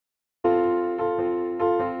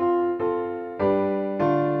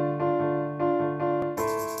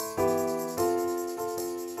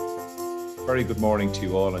very good morning to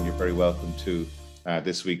you all, and you're very welcome to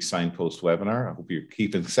this week's Signpost webinar. I hope you're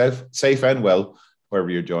keeping safe and well wherever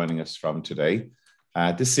you're joining us from today.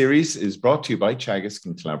 This series is brought to you by Teagasc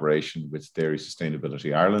in collaboration with Dairy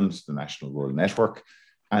Sustainability Ireland, the National Rural Network,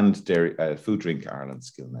 and Dairy, Food Drink Ireland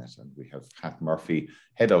Skillnet. And we have Pat Murphy,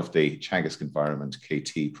 head of the Teagasc Environment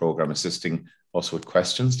KT programme, assisting us with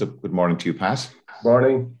questions. Good morning to you, Pat.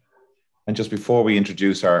 Morning. And just before we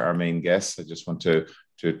introduce our main guests, I just want to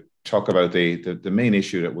talk about the main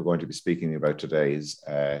issue that we're going to be speaking about today is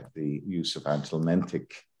the use of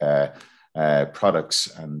anthelmintic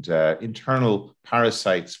products. And internal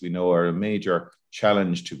parasites, we know, are a major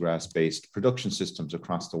challenge to grass-based production systems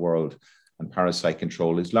across the world. And parasite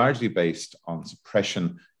control is largely based on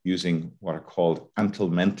suppression using what are called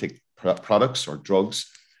anthelmintic products or drugs.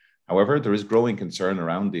 However, there is growing concern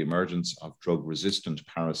around the emergence of drug-resistant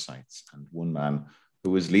parasites. And one man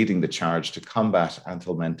who is leading the charge to combat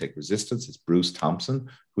anthelmintic resistance is Bruce Thompson,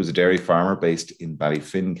 who is a dairy farmer based in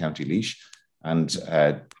Ballyfin, County Laois. And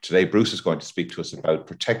today, Bruce is going to speak to us about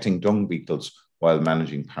protecting dung beetles while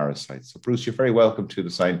managing parasites. So, Bruce, you're very welcome to the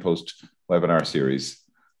Signpost webinar series.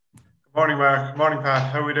 Good morning, Mark. Good morning,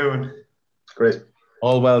 Pat. How are we doing? Great.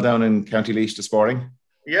 All well down in County Laois this morning?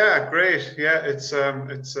 Yeah, great. Yeah, it's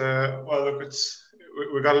well, look,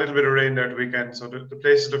 we got a little bit of rain there the weekend, so the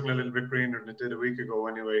place is looking a little bit greener than it did a week ago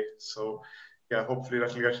anyway. So yeah, hopefully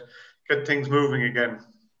that'll get things moving again.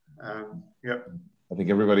 Yeah. I think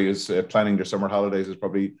everybody who's planning their summer holidays is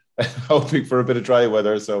probably hoping for a bit of dry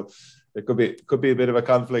weather, so it could be a bit of a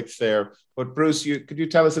conflict there. But Bruce, could you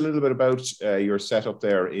tell us a little bit about your setup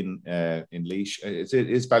there in Laois?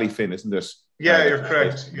 It's Ballyfin, isn't it? Yeah, you're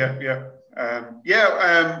correct. Yeah.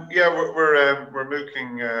 We're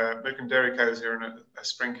milking dairy cows here in a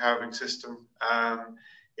spring calving system.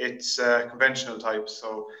 It's conventional type,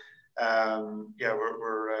 so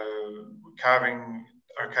we're calving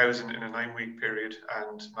our cows in a 9-week period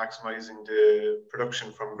and maximising the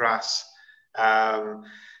production from grass.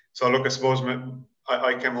 So look, I suppose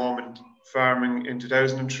I came home and farming in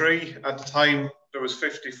 2003. At the time, there was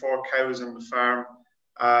 54 cows on the farm,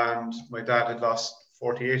 and my dad had lost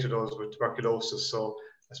 48 of those with tuberculosis. So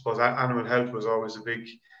I suppose animal health was always a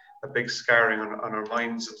big scarring on our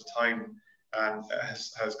minds at the time, and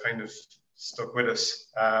has kind of stuck with us.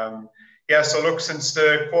 So look, since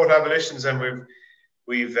the quota abolitions, then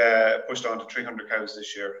we've pushed on to 300 cows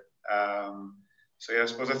this year. So yeah, I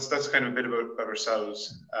suppose that's kind of a bit about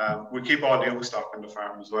ourselves. We keep all the young stock on the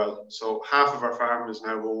farm as well. So half of our farm is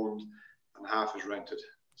now owned and half is rented.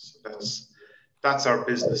 So that's our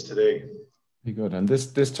business today. Very good. And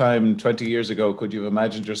this time, 20 years ago, could you have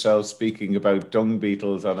imagined yourself speaking about dung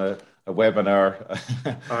beetles on a webinar?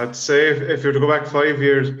 I'd say if you were to go back 5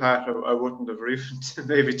 years, Pat, I wouldn't have even,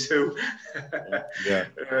 maybe 2. Yeah.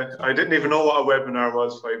 I didn't even know what a webinar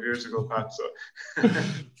was 5 years ago, Pat. So,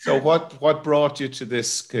 so what brought you to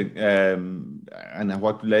this, and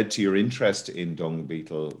what led to your interest in dung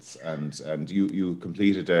beetles? And you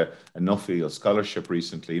completed a Nuffield scholarship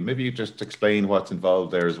recently. Maybe you just explain what's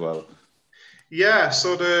involved there as well. Yeah,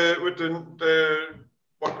 so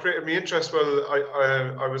what created me interest, well,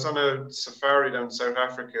 I was on a safari down in South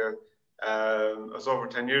Africa. It was over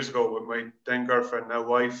 10 years ago with my then girlfriend, now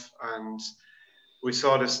wife, and we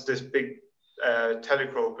saw this big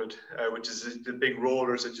telecrocod, which is the big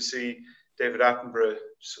rollers that you see David Attenborough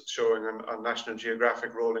showing on National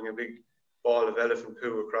Geographic, rolling a big ball of elephant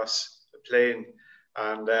poo across the plain.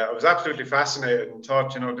 And I was absolutely fascinated and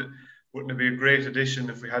thought, wouldn't it be a great addition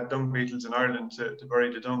if we had dung beetles in Ireland to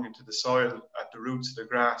bury the dung into the soil at the roots of the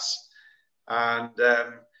grass? And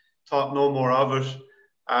thought no more of it.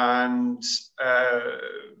 And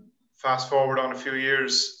fast forward on a few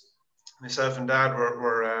years, myself and Dad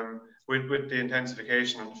were with the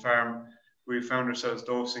intensification on the farm, we found ourselves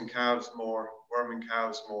dosing calves more, worming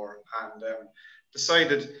cows more, and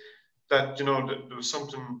decided that, that there was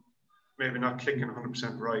something maybe not clicking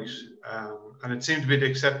 100% right. And it seemed to be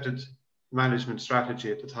the accepted management strategy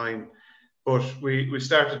at the time, but we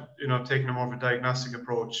started taking a more of a diagnostic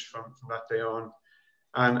approach from that day on.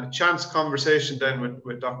 And a chance conversation then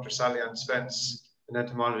with Dr. Sally Ann Spence, an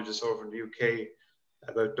entomologist over in the UK,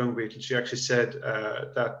 about dung beetles. She actually said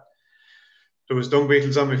that there was dung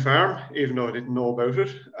beetles on my farm, even though I didn't know about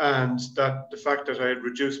it, and that the fact that I had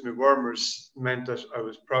reduced my wormers meant that I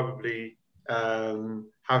was probably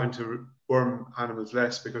having to worm animals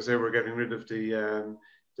less because they were getting rid of the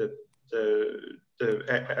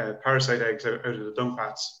parasite eggs out of the dung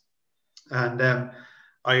pats. And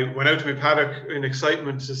I went out to my paddock in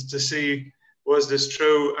excitement to see, was this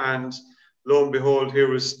true? And lo and behold, here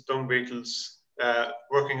was dung beetles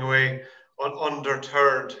working away on under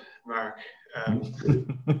third mark.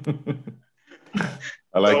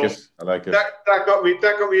 I like it. I like it. That got me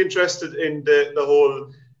interested in the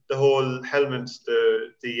whole helmet,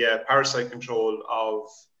 the parasite control of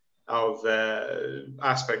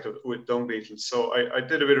aspect of with dung beetles. So I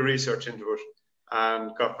did a bit of research into it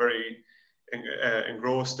and got very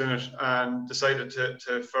engrossed in it, and decided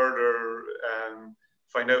to further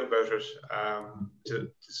find out about it,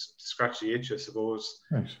 to scratch the itch, I suppose.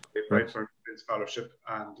 Right. Applied for a scholarship,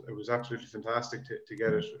 and it was absolutely fantastic to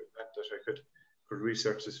get it, that I could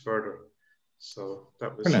research this further. So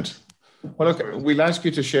that was brilliant. Well, look, we'll ask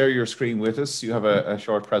you to share your screen with us. You have a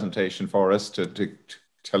short presentation for us to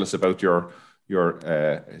tell us about your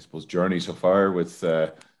I suppose journey so far with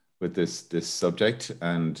this subject,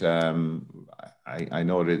 and I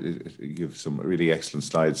know that you have some really excellent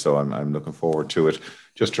slides, so I'm looking forward to it.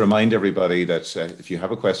 Just to remind everybody that if you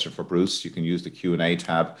have a question for Bruce, you can use the Q&A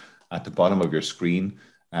tab at the bottom of your screen,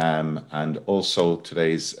 and also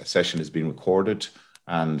today's session is being recorded,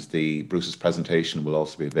 and Bruce's presentation will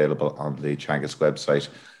also be available on the Teagasc website.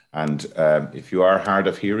 And if you are hard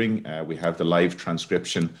of hearing, we have the live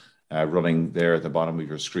transcription running there at the bottom of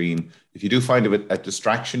your screen. If you do find it a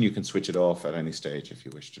distraction, you can switch it off at any stage if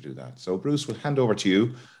you wish to do that. So Bruce, we'll hand over to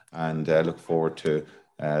you, and look forward to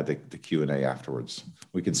the Q&A afterwards.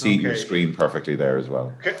 We can see your screen perfectly there as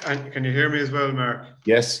well. Okay. And can you hear me as well, Mark?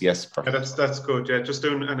 Yes, perfect. Yeah, that's good. Yeah, just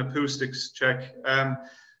doing an acoustics check.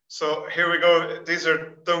 So here we go. These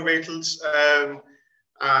are dung beetles, and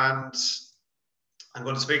I'm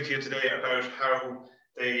going to speak to you today about how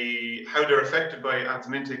they're affected by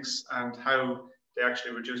anthelmintics and how they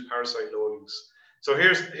actually reduce parasite loadings. So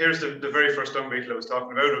here's the very first dung beetle I was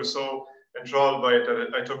talking about. I was so enthralled by it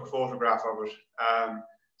that I took a photograph of it.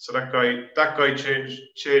 So that guy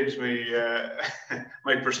changed me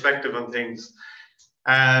my perspective on things.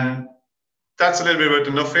 And that's a little bit about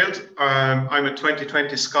the Nuffield. I'm a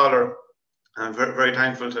 2020 scholar. I'm very, very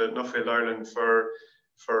thankful to Nuffield Ireland for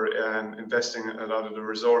investing a lot of the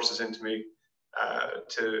resources into me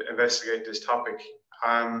to investigate this topic.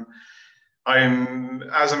 As I'm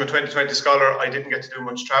a 2020 scholar, I didn't get to do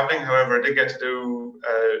much traveling. However, I did get to do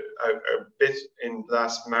a bit in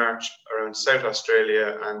last March around South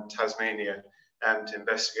Australia and Tasmania, to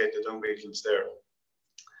investigate the dung beetles there.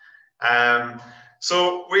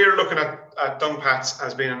 So we're looking at dung pats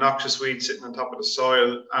as being a noxious weed sitting on top of the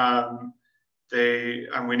soil.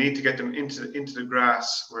 And we need to get them into the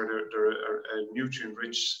grass, where they're a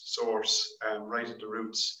nutrient-rich source, right at the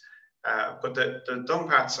roots. But the dung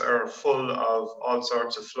pats are full of all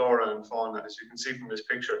sorts of flora and fauna, as you can see from this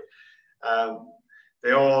picture.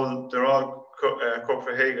 They're all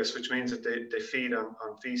coprophagous, which means that they feed on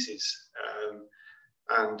feces.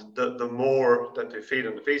 And the more that they feed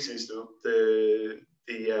on the feces, the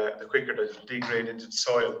quicker they degrade into the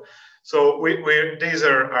soil. So these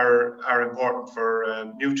are important for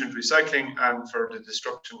nutrient recycling and for the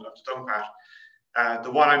destruction of the dung pat.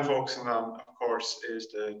 The one I'm focusing on, of course, is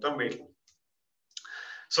the dung beetle.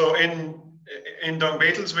 So in dung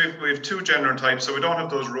beetles, we've two general types. So we don't have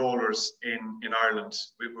those rollers in Ireland.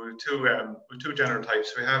 We've two general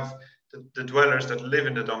types. We have the dwellers that live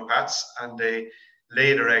in the dung pats, and they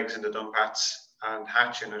lay their eggs in the dung pats and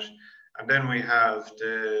hatch in it. And then we have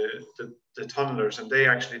the tunnelers, and they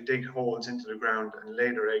actually dig holes into the ground and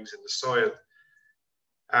lay their eggs in the soil.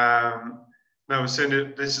 Now,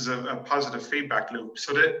 this is a positive feedback loop.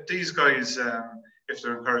 So these guys, if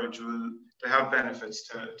they're encouraged, they have benefits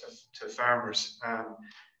to farmers.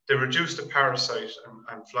 They reduce the parasite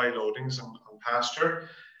and fly loadings on pasture.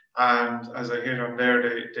 And as I hit on there,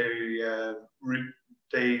 they're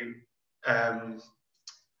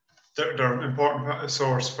an important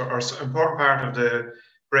source or important part of the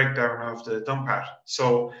breakdown of the dung pat.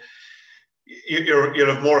 So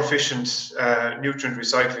you'll have more efficient nutrient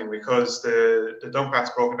recycling, because the dung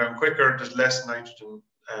pat's broken down quicker. There's less nitrogen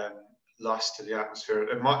lost to the atmosphere.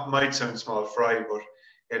 It might sound small fry, but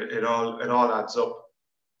it all adds up.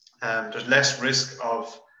 There's less risk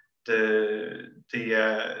of the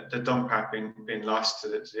dung pat being lost to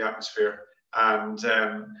the atmosphere. And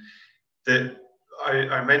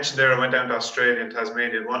I mentioned there, I went down to Australia and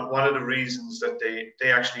Tasmania. One of the reasons that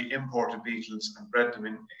they actually imported beetles and bred them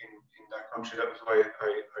in that country, that was why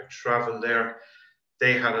I travelled there.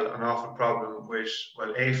 They had an awful problem with,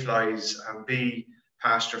 well, A, flies, and B,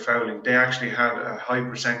 pasture fouling. They actually had a high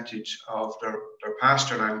percentage of their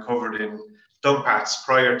pasture land covered in dung pats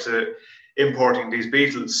prior to importing these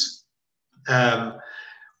beetles.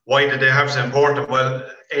 Why did they have to import them? Well,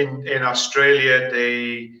 in Australia,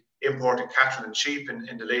 they imported cattle and sheep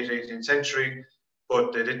in the late 18th century,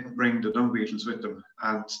 but they didn't bring the dung beetles with them.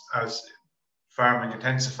 And as farming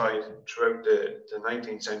intensified throughout the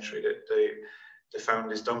 19th century, that they found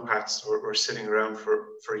these dung paths were sitting around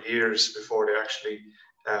for years before they actually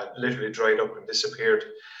literally dried up and disappeared.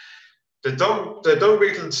 The dung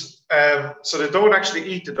beetles, so they don't actually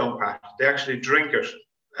eat the dung path, they actually drink it.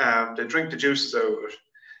 They drink the juices out of it,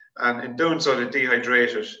 and in doing so, they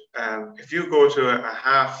dehydrate it. If you go to a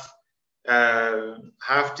half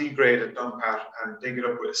degraded dung path and dig it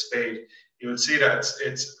up with a spade, you will see that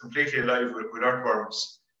it's completely alive with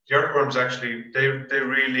earthworms. The earthworms actually, they're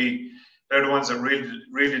the ones that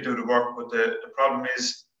really do the work. But the problem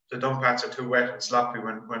is the dung paths are too wet and sloppy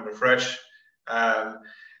when they're fresh.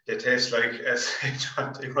 They taste like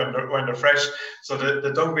SH20 when they're fresh. So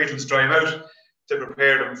the dung beetles dry them out to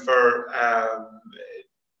prepare them for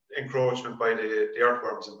encroachment by the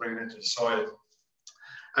earthworms and bring it into the soil.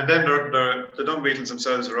 And then the dung beetles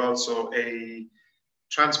themselves are also a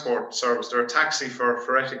transport service. They're a taxi for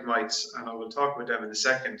phoretic mites, and I will talk about them in a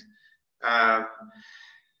second.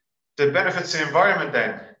 The benefits to the environment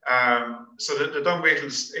then. So the dung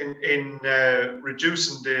beetles, in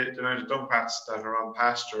reducing the amount of dung paths that are on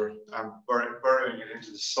pasture and burrowing it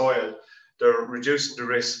into the soil, they're reducing the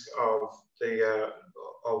risk of the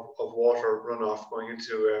of water runoff going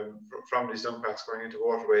into from these dung paths going into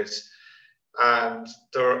waterways. And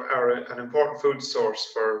they are an important food source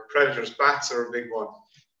for predators. Bats are a big one,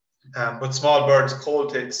 but small birds,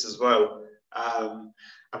 cold tits as well.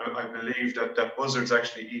 And I believe that buzzards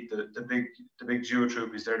actually eat the big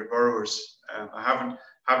geotroopies. They're the burrowers. I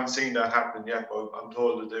haven't seen that happening yet, but I'm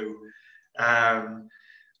told they do.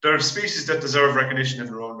 There are species that deserve recognition in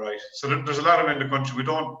their own right. So there's a lot of them in the country. We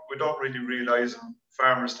don't really realise them.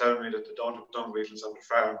 Farmers tell me that they don't have dung beetles on the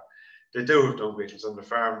farm. They do have dung beetles on the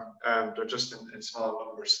farm. They're just in small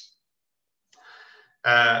numbers.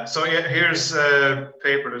 So yeah, here's a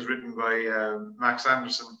paper that's written by Max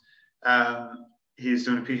Anderson. He's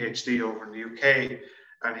doing a PhD over in the UK,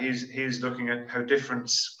 and he's looking at how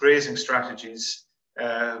different grazing strategies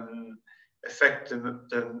affect the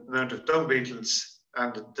amount of dung beetles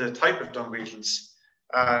and the type of dung beetles,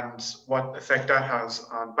 and what effect that has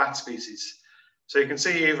on bat species. So you can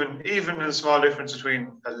see even a small difference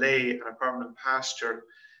between a lay and a permanent pasture,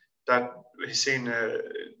 that we've seen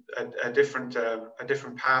a different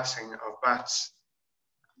passing of bats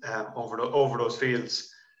over those fields.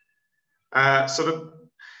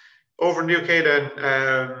 Over in the UK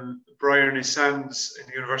then, Brian Sands in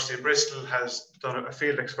the University of Bristol has done a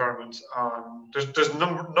field experiment on, there's a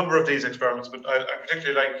number of these experiments, but I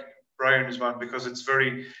particularly like Brian's one because it's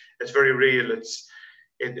very real. It's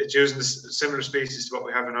using similar species to what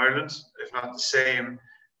we have in Ireland, if not the same,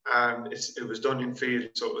 and it was done in field,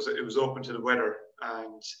 so it was open to the weather.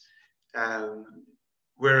 And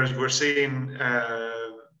whereas we're seeing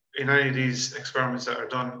in any of these experiments that are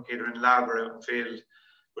done either in lab or out in field,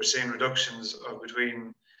 we're seeing reductions of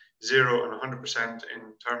between 0 and 100% in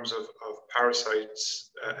terms of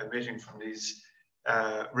parasites emitting from these,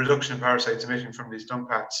 reduction in parasites emitting from these dung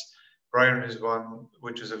paths. Brian is one,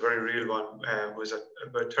 which is a very real one, was at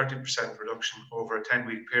about 30% reduction over a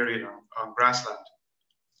 10-week period on grassland.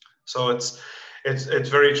 So it's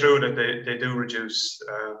very true that they do reduce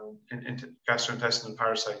into gastrointestinal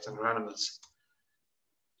parasites in their animals.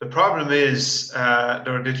 The problem is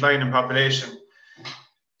they're a decline in population.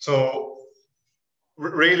 So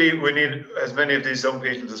really, we need as many of these dung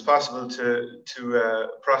beetles as possible to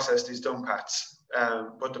process these dung paths.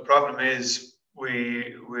 But the problem is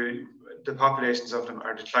the populations of them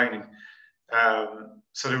are declining.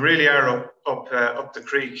 So they really are up the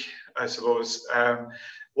creek, I suppose.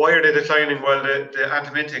 Why are they declining? Well, the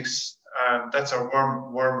anthelmintics, that's our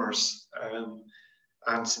wormers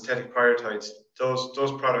and synthetic parasites.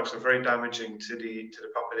 Those products are very damaging to the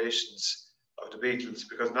populations of the beetles,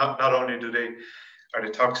 because not only are they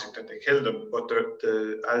toxic that they kill them, but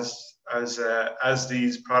as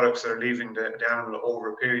these products are leaving the animal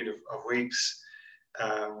over a period of weeks,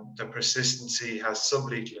 the persistency has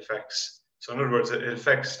sublethal effects. So in other words, it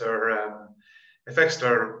affects their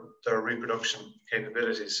reproduction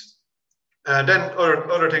capabilities. And then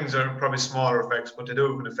other things are probably smaller effects, but they do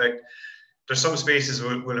have an effect. There's some species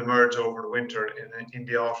will emerge over the winter in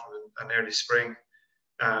the autumn and early spring.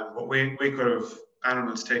 But we could have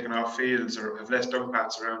animals taken off fields or have less dung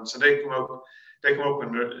paths around, so they come up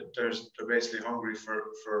and they're basically hungry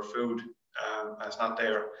for food that's not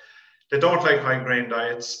there. They don't like high grain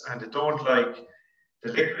diets, and they don't like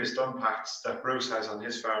the licorice dung paths that Bruce has on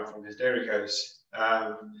his farm from his dairy cows.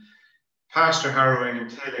 Pasture harrowing and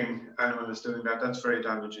tilling, animals doing that's very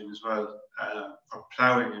damaging as well. Or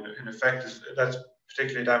ploughing, in effect, that's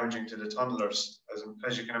particularly damaging to the tunnelers,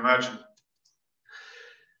 as you can imagine.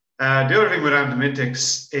 The other thing with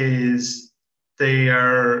antibiotics is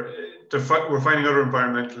we're finding other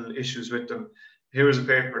environmental issues with them. Here was a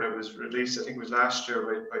paper that was released, I think it was last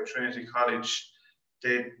year, by Trinity College.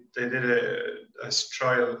 They did a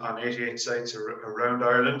trial on 88 sites around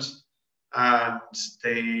Ireland, and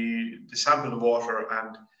they sampled the water,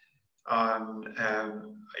 and on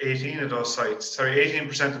 18% of those sites,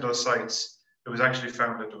 it was actually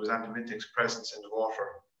found that there was antibiotics presence in the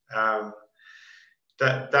water.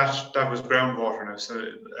 That was groundwater now, so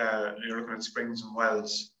you're looking at springs and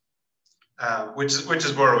wells, which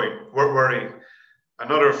is worrying.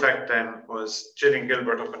 Another effect then was Gillian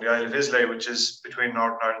Gilbert up on the Isle of Islay, which is between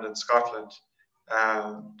Northern Ireland and Scotland,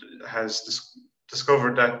 has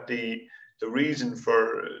discovered that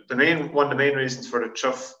one of the main reasons for the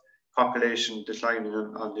chough population declining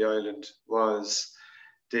on the island was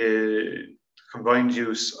the combined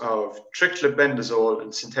use of triclobendazole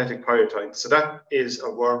and synthetic pyrethroids. So that is a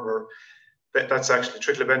wormer. That's actually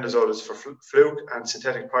triclobendazole is for fluke, and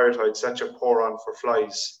synthetic pyrethroids that you pour on for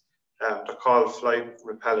flies. They're called fly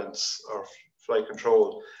repellents or fly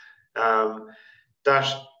control. That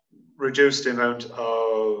reduced the amount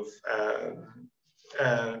of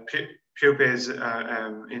pupae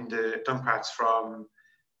in the dung pats from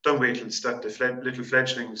dung beetles that the little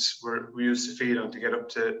fledglings were used to feed on to get up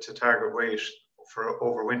to target weight for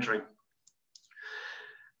overwintering.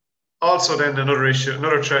 Also then another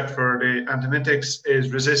threat for the antibiotics is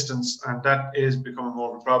resistance, and that is becoming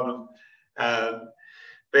more of a problem.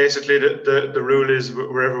 Basically, the rule is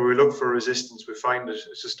wherever we look for resistance, we find it.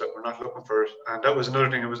 It's just that we're not looking for it. And that was another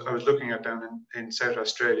thing I was looking at down in South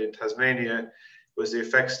Australia, in Tasmania, was the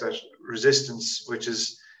effects that resistance, which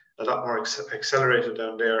is a lot more accelerated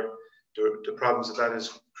down there, the problems that is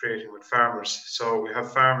creating with farmers. So we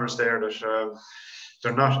have farmers there that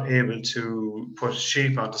they're not able to put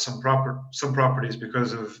sheep onto some properties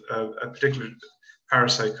because of a particular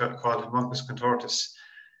parasite called Homunculus contortus.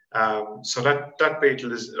 So that beetle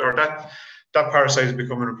that parasite is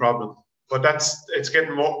becoming a problem. But it's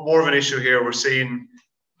getting more of an issue here. We're seeing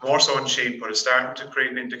more so in sheep, but it's starting to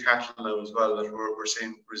creep into cattle now as well. That we're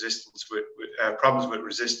seeing resistance with problems with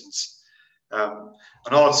resistance,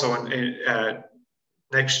 and also from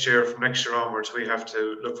next year onwards, we have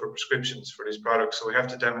to look for prescriptions for these products. So we have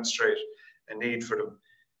to demonstrate a need for them.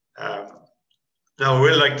 Now, I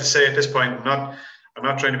would like to say at this point, I'm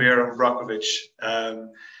not trying to be Aaron Brockovich.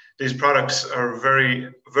 These products are very,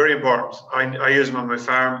 very important. I use them on my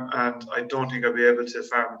farm, and I don't think I'll be able to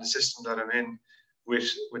farm in the system that I'm in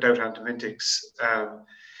without antibiotics.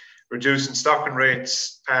 Reducing stocking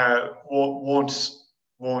rates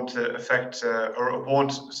won't affect or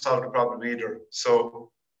won't solve the problem either.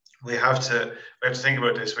 So we have to think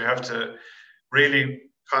about this. We have to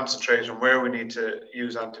really concentrate on where we need to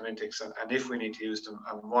use antibiotics and if we need to use them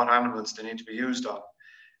and what animals they need to be used on.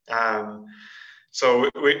 So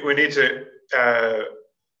we need to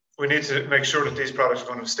make sure that these products are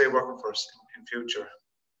going to stay working for us in future.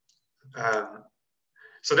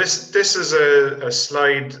 So this is a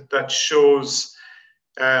slide that shows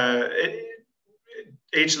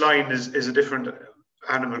each line is a different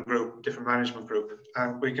animal group, different management group,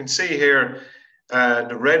 and we can see here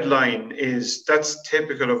the red line that's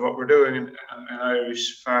typical of what we're doing in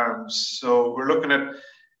Irish farms. So we're looking at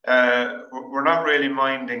we're not really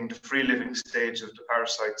minding the free living stage of the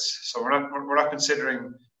parasites. So we're not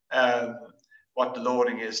considering what the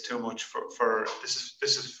loading is too much for this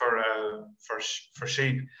is for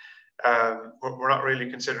sheep. We're not really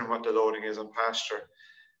considering what the loading is on pasture,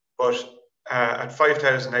 but at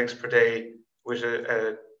 5,000 eggs per day with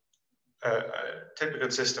a typical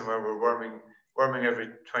system where we're worming every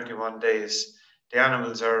 21 days, the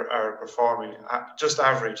animals are performing just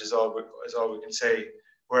average is all we can say.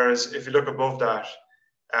 Whereas if you look above that,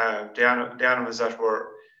 the animals that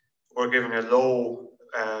were given a low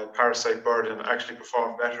parasite burden actually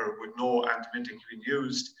perform better with no antibiotic being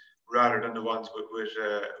used, rather than the ones with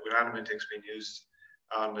antibiotics being used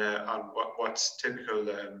on what's typical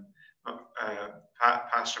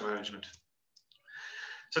pasture management.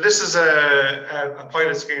 So this is a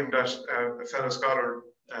pilot scheme that a fellow scholar,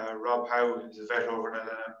 Rob Howe, is a vet over in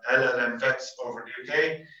LLM Vets over in the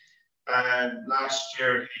UK. And last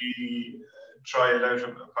year he tried out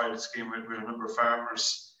a pilot scheme with a number of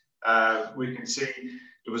farmers. We can see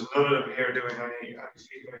there was none of them here doing any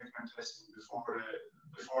feedback testing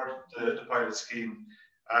before the pilot scheme,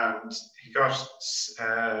 and he got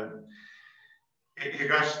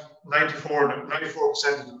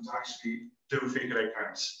 94% of them to actually do fecal egg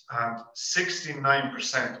counts, and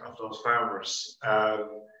 69% of those farmers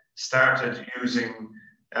started using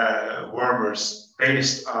wormers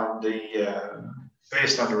based on the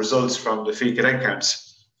based on the results from the fecal egg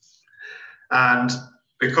counts. And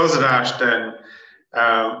because of that, then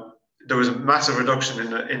there was a massive reduction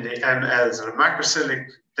in the MLs and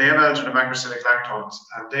the MLs are the macrocyclic lactones,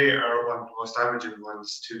 and they are one of the most damaging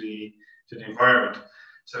ones to the environment.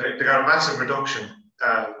 So they got a massive reduction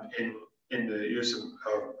in the use of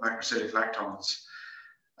macrocyclic lactones.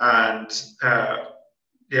 And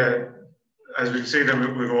yeah, as we can see, then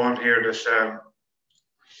we go on here that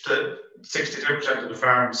the 62% of the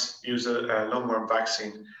farms use a lungworm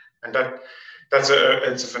vaccine, and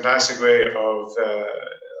it's a fantastic way of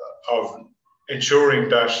ensuring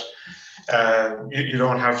that you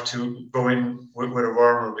don't have to go in with a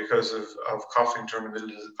wormer because of coughing during the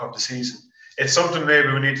middle of the season. It's something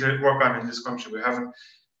maybe we need to work on in this country. We haven't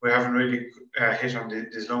really hit on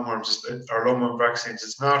these lungworms or lungworm vaccines.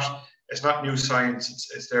 It's not new science.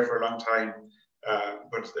 It's there for a long time,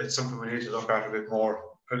 but it's something we need to look at a bit more.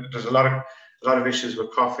 There's a lot of issues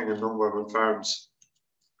with coughing and lungworm on farms.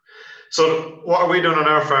 So what are we doing on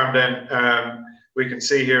our farm then? We can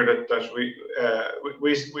see here that we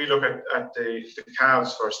look at the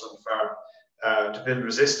calves first on the farm to build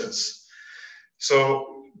resistance.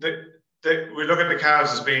 So we look at the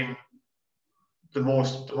calves as being the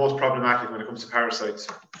most problematic when it comes to parasites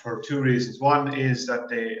for two reasons. One is that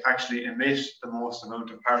they actually emit the most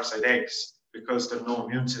amount of parasite eggs because they have no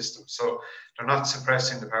immune system. So they're not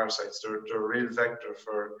suppressing the parasites. They're a real vector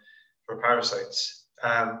for parasites.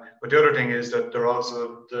 But the other thing is that they're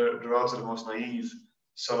also the most naive.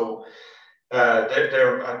 So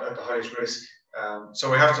they're at the highest risk.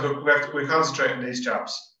 So we concentrate on these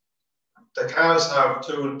chaps. The cows have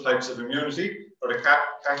two types of immunity, or the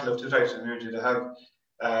cattle have two types of immunity. They have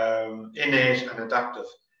innate and adaptive.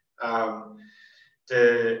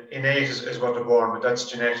 The innate is what they're born with, that's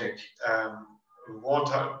genetic. We won't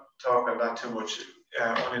talk on that too much,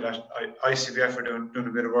 only that ICVF are doing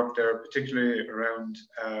a bit of work there, particularly around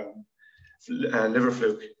liver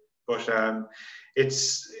fluke. But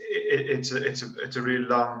it's a real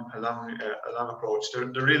long approach.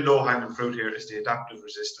 The real low-hanging fruit here is the adaptive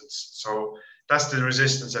resistance. So that's the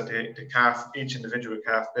resistance that the calf, each individual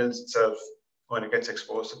calf, builds itself when it gets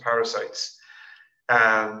exposed to parasites.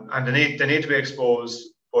 And they need to be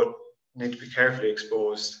exposed, but need to be carefully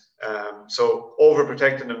exposed. So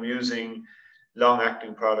overprotecting them using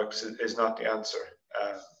long-acting products is not the answer.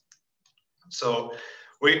 So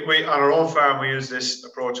we on our own farm, we use this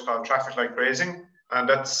approach called traffic light grazing, and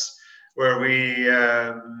that's where we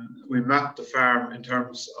map the farm in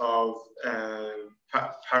terms of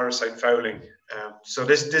parasite fouling. So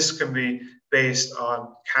this can be based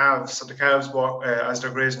on calves. So the calves walk as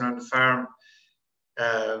they're grazing around the farm,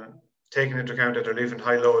 taking into account that they're leaving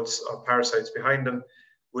high loads of parasites behind them.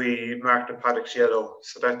 We mark the paddocks yellow.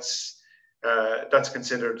 So that's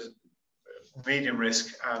considered medium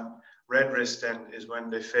risk, and red risk then is when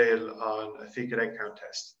they fail on a fecal egg count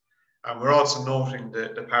test. And we're also noting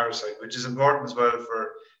the parasite, which is important as well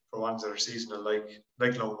for ones that are seasonal, like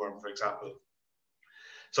lungworm, for example.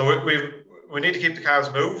 So we need to keep the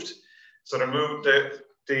calves moved. So they're moved.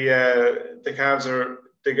 The calves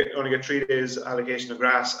only get 3 days allocation of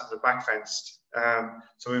grass, and they're back fenced.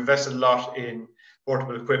 So we invested a lot in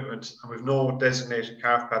portable equipment, and we've no designated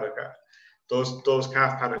calf paddock. Those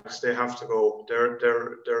calf paddocks, they have to go.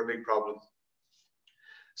 They're a big problem.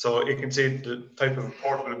 So you can see the type of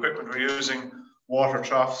portable equipment we're using: water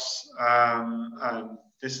troughs, and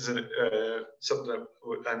this is something that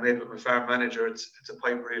I made with my farm manager. It's a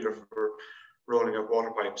pipe reeler for rolling up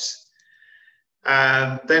water pipes.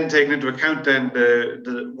 And then taking into account then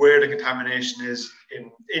where the contamination is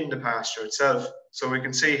in the pasture itself. So we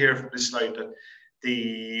can see here from this slide that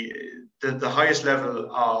the highest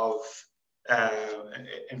level of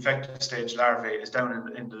infected stage larvae is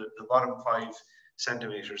down in the bottom 5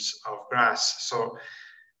 centimeters of grass. So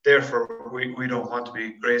therefore we don't want to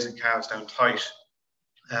be grazing calves down tight.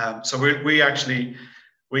 So we actually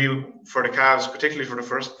for the calves, particularly for the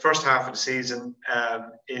first half of the season,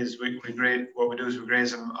 we graze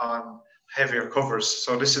them on heavier covers.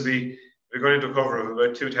 So we're going into a cover of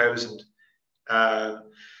about 2,000.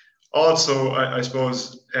 Also, I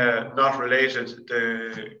suppose, not related,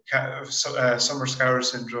 the summer scour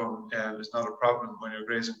syndrome is not a problem when you're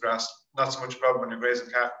grazing grass. Not so much a problem when you're grazing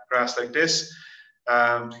grass like this.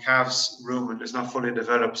 The calf's rumen is not fully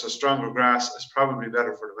developed, so stronger grass is probably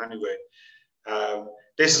better for them anyway.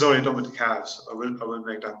 This is only done with the calves. I will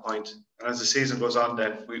make that point. And as the season goes on,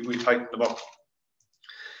 then we tighten them up.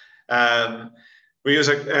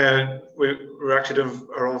 We're actually doing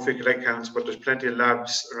our own fecal egg counts, but there's plenty of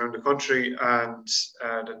labs around the country and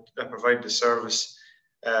that provide the service.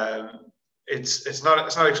 it's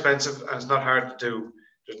not expensive and it's not hard to do.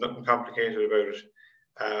 There's nothing complicated about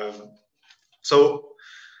it. So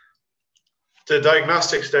the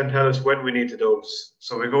diagnostics then tell us when we need to dose.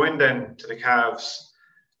 So we go in then to the calves,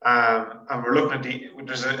 and we're looking at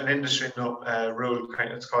there's an industry rule,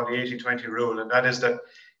 it's called the 80-20 rule, and that is that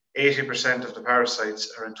 80% of the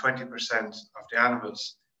parasites are in 20% of the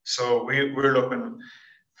animals. So we're looking,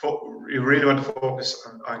 you really want to focus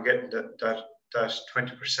on getting that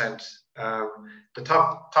 20%. The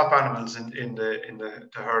top animals in the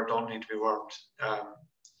herd don't need to be wormed,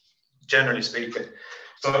 generally speaking.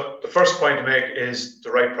 So the first point to make is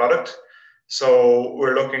the right product. So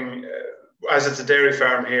we're looking, as it's a dairy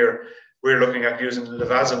farm here, we're looking at using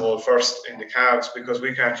levazimole first in the calves because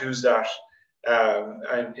we can't use that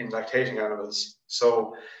in lactating animals.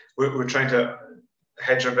 So we're trying to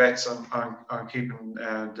hedge our bets on keeping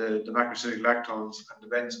the macrocyclic lactones and the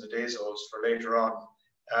benzimidazole for later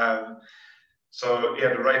on. So yeah,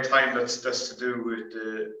 the right time that's to do with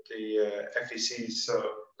the FECs. So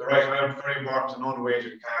the right time, very important to know the weight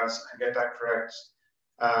of the calves and get that correct.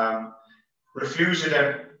 Refugia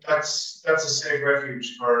then, that's a safe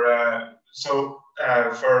refuge for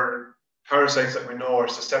for parasites that we know are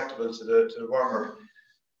susceptible to the wormer.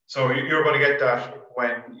 So you're going to get that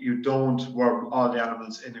when you don't worm all the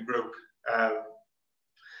animals in a group.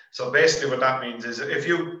 So basically what that means is if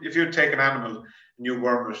you take an animal and you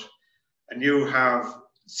worm it, and you have,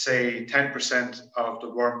 say, 10% of the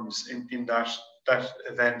worms in that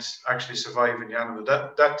event actually survive in the animal,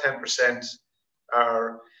 that 10%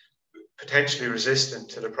 are potentially resistant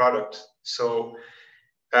to the product. So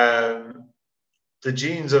the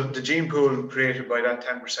gene pool created by that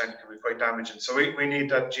 10% can be quite damaging. So we need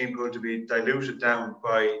that gene pool to be diluted down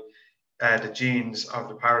by the genes of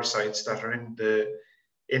the parasites that are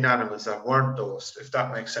in animals that weren't dosed, if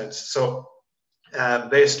that makes sense. So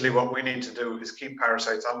basically what we need to do is keep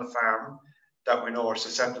parasites on the farm that we know are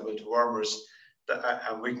susceptible to wormers,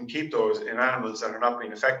 and we can keep those in animals that are not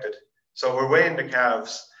being affected. So we're weighing the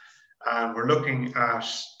calves and we're looking at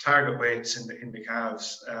target weights in the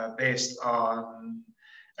calves based on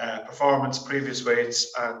performance, previous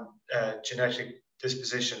weights, and genetic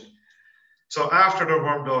disposition. So after the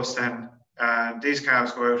worm dose then, these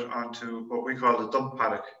calves go out onto what we call the dump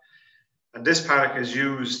paddock. And this paddock is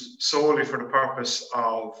used solely for the purpose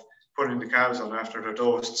of putting the calves on after they're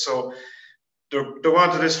dosed. So they go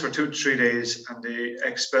onto this for 2 to 3 days and they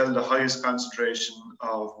expel the highest concentration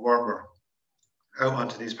of wormer out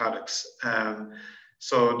onto these paddocks.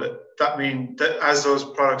 So that means that as those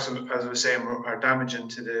products, as I was saying, are damaging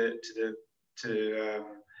to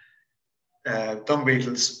dung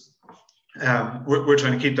beetles, we're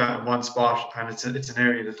trying to keep that in one spot, and it's an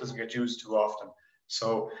area that doesn't get used too often.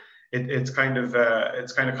 So it's kind of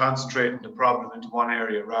concentrating the problem into one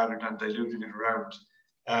area rather than diluting it around.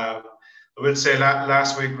 I will say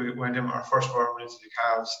last week we went in our first worm into the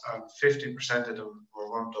calves, and 50% of them were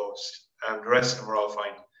worm dosed, and the rest of them were all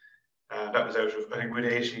fine. That was out of, I think, with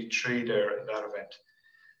 83 there in that event.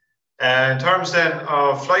 In terms then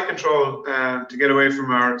of flight control, to get away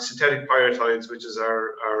from our synthetic pyrethroids, which is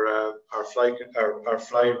our fly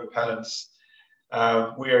repellents,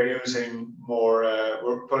 we are using more.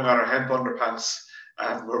 We're putting on our hemp underpants,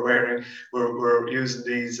 and we're using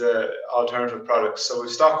these alternative products. So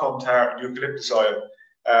Stockholm tar and eucalyptus oil,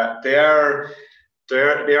 they are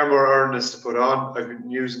more earnest to put on. I've been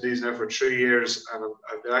using these now for 3 years, and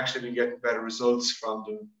I've actually been getting better results from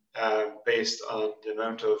them based on the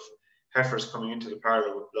amount of heifers coming into the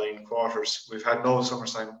parlour with blind quarters. We've had no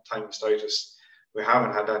summertime mastitis. We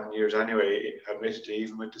haven't had that in years anyway, admittedly,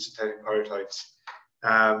 even with the synthetic pyrethroids.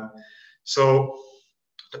 So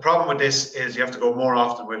the problem with this is you have to go more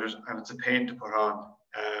often with it, and it's a pain to put on.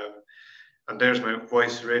 And there's my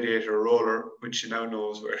wife's radiator roller, which she now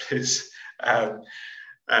knows where it is. And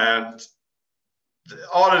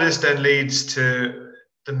all of this then leads to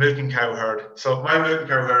the milking cow herd. So my milking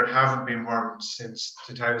cow herd haven't been wormed since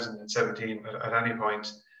 2017 at any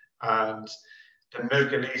point. And the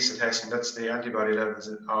milk elisa testing, that's the antibody levels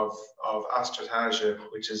of astrotagia,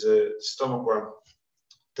 which is a stomach worm.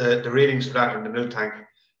 The readings for that in the milk tank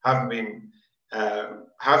haven't been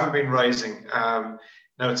rising.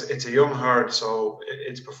 Now it's a young herd, so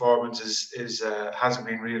its performance hasn't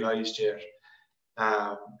been realised yet.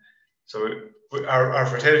 So our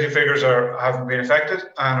fertility figures haven't been affected,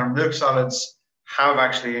 and our milk solids have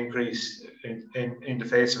actually increased in the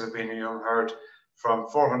face of it being a young herd from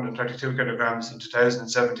 432 kilograms in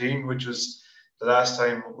 2017, which was the last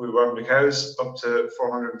time we wormed the cows, up to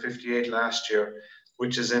 458 last year,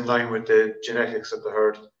 which is in line with the genetics of the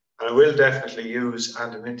herd. And I will definitely use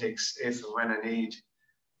antibiotics if and when I need.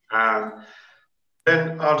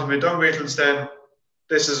 Then on to my dung beetles then.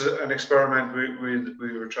 This is an experiment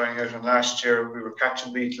we were trying out on last year. We were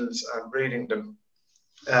catching beetles and breeding them.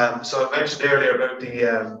 So I mentioned earlier about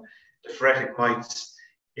the ferretic mites.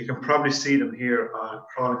 You can probably see them here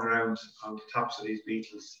crawling around on the tops of these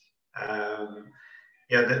beetles.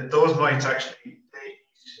 Those mites actually they eat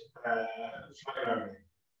fly larvae,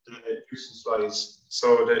 the nuisance flies.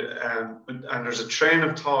 So and there's a train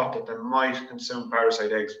of thought that they might consume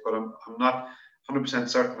parasite eggs, but I'm not 100%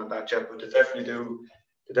 certain on that yet. But they definitely do.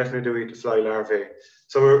 They definitely do eat the fly larvae.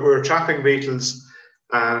 So we're trapping beetles,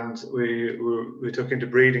 and we took into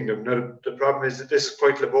breeding them. Now the problem is that this is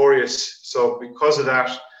quite laborious. So because of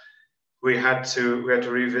that, we had to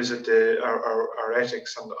revisit our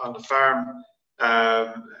ethics on the farm.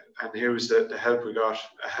 And here was the help we got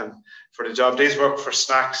for the job. These work for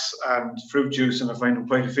snacks and fruit juice, and I find them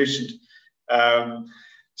quite efficient.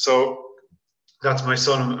 So that's my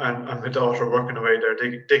son and my daughter working away there,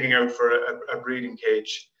 digging out for a breeding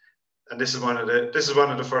cage. And this is one of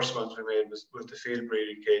the first ones we made was the field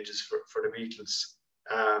breeding cages for the beetles.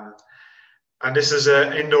 And this is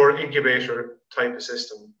an indoor incubator type of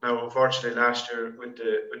system. Now, unfortunately, last year with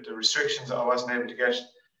the restrictions, I wasn't able to get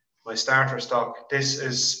my starter stock. This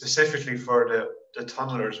is specifically for the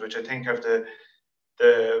tunnelers, which I think have the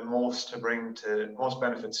most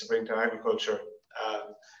benefits to bring to agriculture.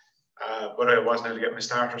 But I wasn't able to get my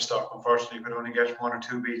starter stock. Unfortunately, you could only get 1 or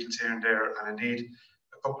 2 beetles here and there, and I need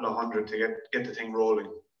a couple of hundred to get the thing rolling.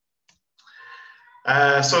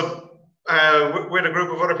 With a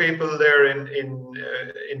group of other people there in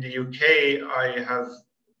the UK, I have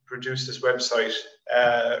produced this website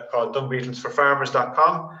called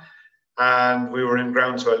dungbeetlesforfarmers.com, and we were in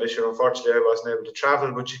Groundswell this year. Unfortunately, I wasn't able to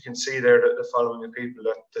travel, but you can see there that the following of people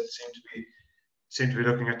that seem to be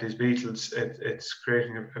looking at these beetles. It's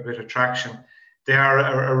creating a bit of traction. They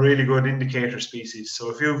are a really good indicator species. So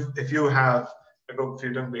if you have a good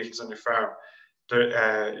few dung beetles on your farm,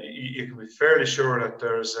 you can be fairly sure that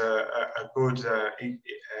there's a good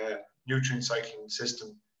nutrient cycling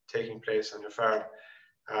system taking place on your farm.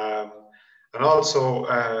 And also,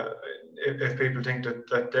 if people think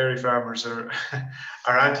that dairy farmers are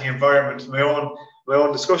anti-environment, my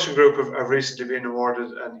own discussion group have recently been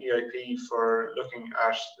awarded an EIP for looking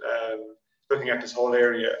at this whole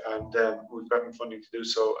area, and we've gotten funding to do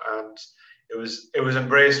so. And it was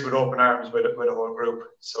embraced with open arms by the whole group.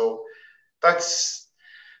 So that's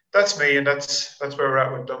me, and that's where we're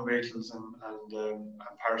at with dung beetles and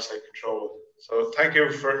parasite control. So thank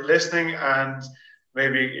you for listening, and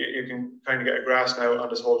maybe you can kind of get a grasp now on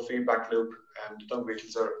this whole feedback loop, and dung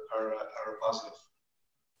beetles are positive.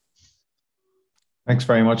 Thanks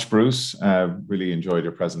very much, Bruce. Really enjoyed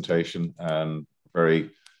your presentation, and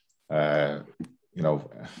very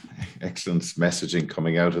excellent messaging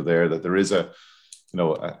coming out of there, that there is a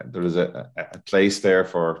place there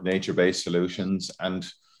for nature-based solutions. And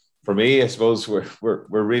for me, I suppose we're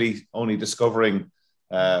really only discovering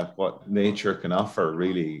what nature can offer,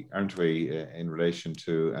 really, aren't we, in relation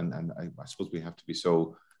to, and I suppose we have to be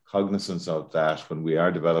so cognizant of that when we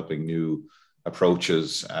are developing new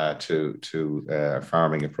approaches to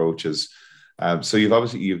farming approaches. So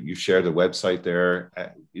you've shared a website there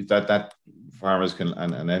that farmers can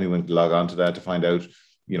and anyone can log on to that to find out,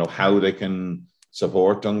 how they can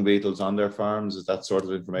support dung beetles on their farms. Is that sort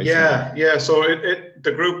of information? Yeah. So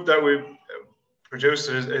the group that we've produced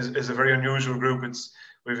is a very unusual group.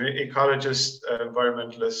 We've an ecologist,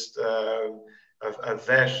 environmentalist, a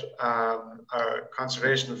vet, a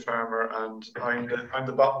conservation farmer, and I'm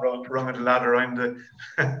the bottom rung of the ladder. I'm the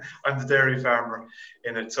dairy farmer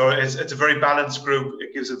in it. So it's a very balanced group.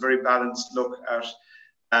 It gives a very balanced look at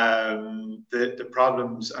the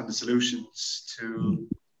problems and the solutions to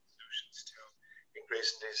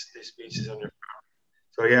increasing these species on your farm.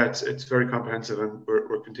 So yeah, it's very comprehensive, and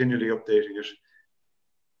we're continually updating it.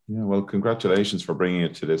 Yeah, well, congratulations for bringing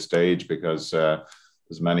it to this stage, because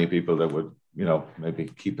there's many people that would, maybe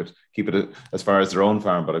keep it as far as their own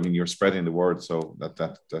farm, but I mean, you're spreading the word, so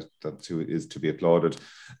that is to be applauded.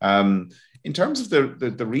 In terms of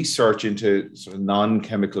the research into sort of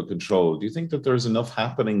non-chemical control, do you think that there's enough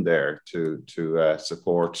happening there to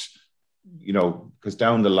support, because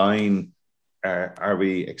down the line, are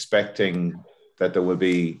we expecting that there will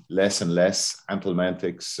be less and less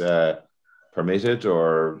anthelmintics permitted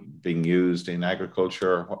or being used in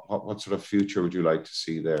agriculture? What sort of future would you like to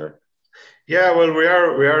see there? Yeah, well, we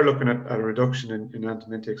are looking at a reduction in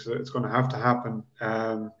anthelmintics. So it's going to have to happen.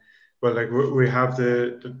 Well, like we have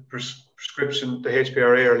the prescription, the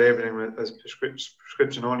HPRA are labeling as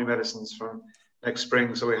prescription-only medicines from next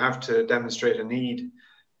spring. So we have to demonstrate a need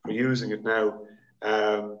for using it now.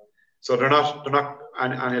 So they're not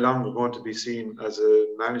any longer going to be seen as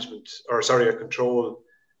a control.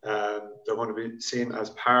 They're going to be seen as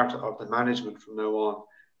part of the management from now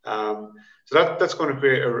on. So that's going to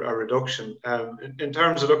create a reduction. In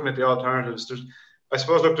terms of looking at the alternatives,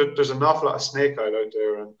 there's an awful lot of snake oil out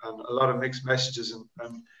there and a lot of mixed messages.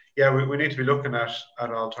 And yeah, we need to be looking at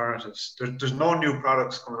alternatives. There's no new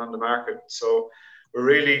products coming on the market. So we're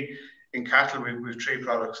really, in cattle, we've 3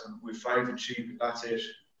 products and we've 5 in sheep, and that's it.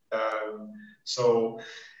 So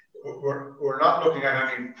we're not looking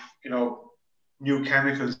at any, new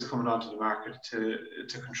chemicals coming onto the market to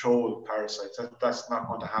control parasites. That's not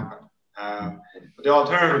going to happen. But the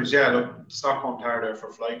alternatives, Stockholm tartar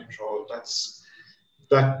for fly control,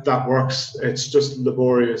 that works. It's just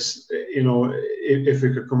laborious. If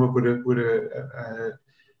we could come up with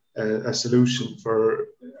a solution for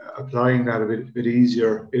applying that a bit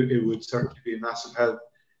easier, it would certainly be a massive help.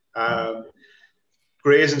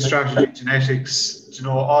 Grazing strategy, genetics,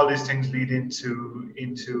 all these things lead into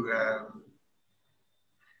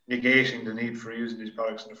negating the need for using these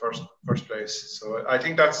products in the first place. So I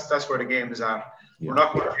think that's where the game is at. Yeah. We're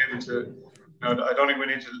not going to be able to. I don't think we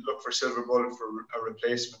need to look for silver bullet for a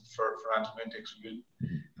replacement for antibiotics.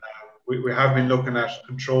 We have been looking at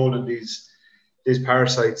controlling these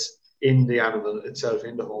parasites in the animal itself,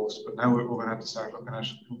 in the host, but now we're going to have to start looking at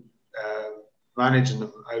managing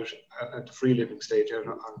them out at the free living stage out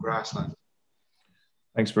on grassland.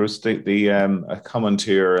 Thanks, Bruce. The comment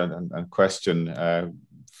here and question.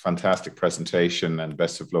 Fantastic presentation and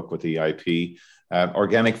best of luck with the IP.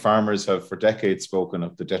 Organic farmers have for decades spoken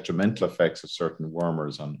of the detrimental effects of certain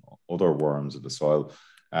wormers on other worms of the soil.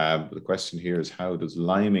 The question here is, how does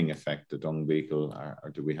liming affect the dung beetle, or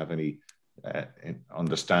do we have any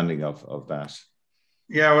understanding of that?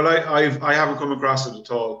 Yeah, well, I haven't come across it at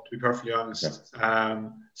all, to be perfectly honest. Yeah.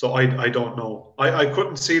 So I don't know. I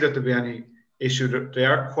couldn't see that there'd be any issue. They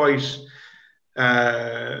are quite...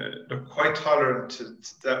 they're quite tolerant to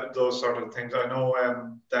those sort of things. I know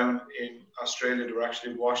down in Australia they were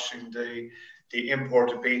actually washing the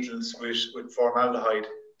imported beetles with formaldehyde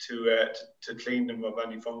to clean them of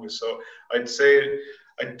any fungus. So I'd say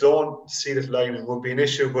I don't see that liming would be an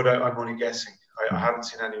issue, but I'm only guessing. I haven't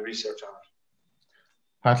seen any research on it.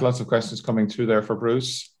 Pat, lots of questions coming through there for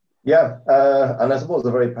Bruce. Yeah, and I suppose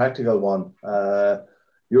a very practical one.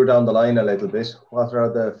 You're down the line a little bit. What are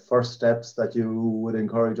the first steps that you would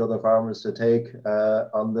encourage other farmers to take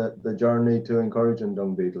on the journey to encouraging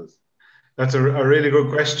dung beetles? That's a really good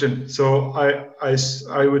question. So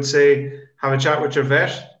I would say have a chat with your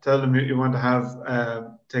vet. Tell them you want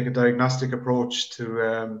to take a diagnostic approach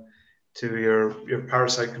to your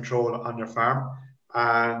parasite control on your farm,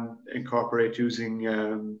 and incorporate using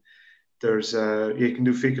you can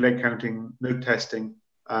do fecal egg counting, milk testing.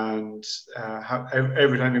 And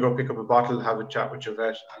every time you go pick up a bottle, have a chat with your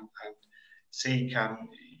vet and see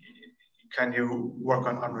can you work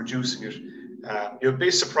on reducing it. You'll be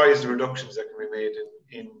surprised the reductions that can be made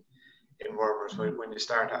in wormers when you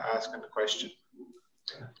start asking the question.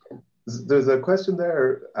 There's a question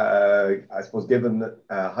there, I suppose, given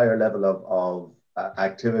a higher level of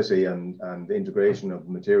activity and the integration of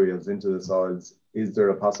materials into the soils, is there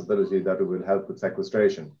a possibility that it will help with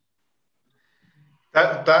sequestration?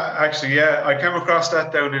 That actually, yeah, I came across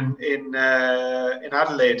that down in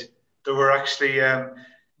Adelaide. They were actually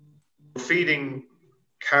feeding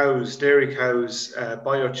dairy cows,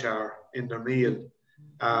 biochar in their meal,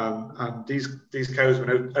 and these cows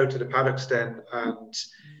went out to the paddocks then, and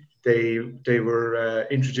they were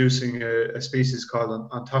introducing a species called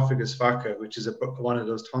Antophagus vacca, which is one of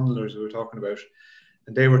those tunnelers we were talking about,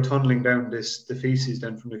 and they were tunneling down the feces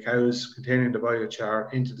then from the cows containing the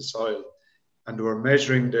biochar into the soil. And they were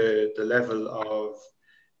measuring the level of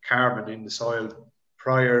carbon in the soil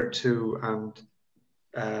prior to and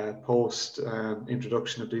post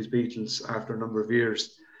introduction of these beetles after a number of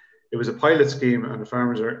years. It was a pilot scheme, and the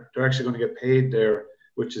farmers they're actually going to get paid there,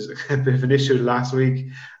 which is a bit of an issue last week,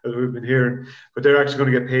 as we've been hearing. But they're actually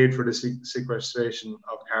going to get paid for the sequestration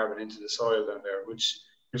of carbon into the soil down there, which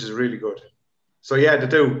is really good. So yeah, they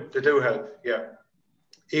do help. Yeah,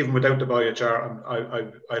 even without the biochar,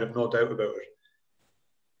 I'd have no doubt about it.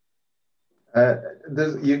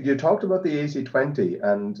 You talked about the 80-20,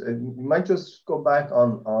 and you might just go back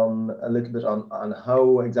on a little bit on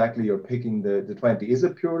how exactly you're picking the 20. Is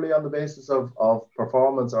it purely on the basis of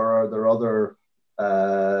performance, or are there other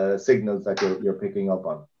signals that you're picking up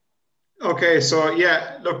on? Okay, so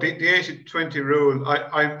yeah, look, the 80-20 rule,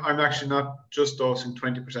 I'm actually not just dosing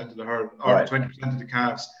 20% of the herd or 20% of the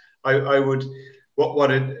calves. I would,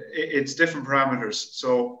 it's different parameters.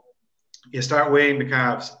 So you start weighing the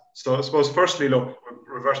calves, So I suppose firstly, look,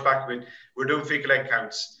 reverse back a bit. We're doing fecal egg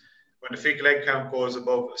counts. When the fecal egg count goes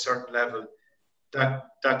above a certain level,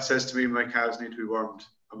 that says to me my calves need to be wormed.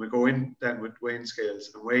 And we go in then with weighing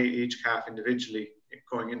scales and weigh each calf individually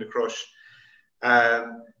going into crush.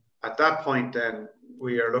 At that point, then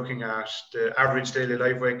we are looking at the average daily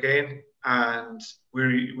live weight gain, and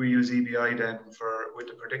we use EBI then with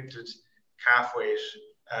the predicted calf weight,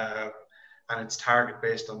 and it's target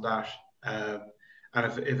based on that. And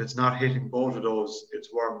if it's not hitting both of those,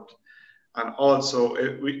 it's wormed. And also,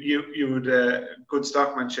 you would good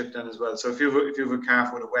stockmanship then as well. So if you have a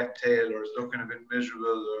calf with a wet tail or is looking a bit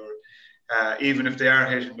miserable, or even if they are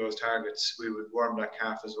hitting those targets, we would worm that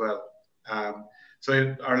calf as well.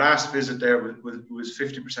 So our last visit there was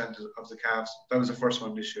 50% of the calves. That was the first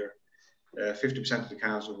one this year. 50% of the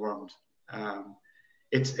calves were wormed.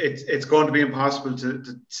 It's going to be impossible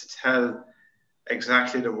to tell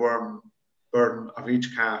exactly the worm burden of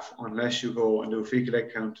each calf unless you go and do a fecal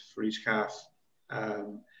egg count for each calf,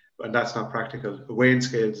 and that's not practical. A weighing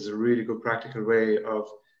scales is a really good practical way of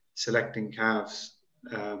selecting calves,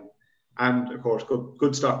 and of course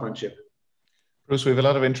good stockmanship. Bruce, we have a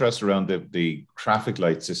lot of interest around the traffic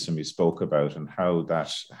light system you spoke about, and how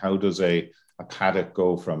does a paddock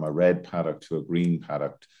go from a red paddock to a green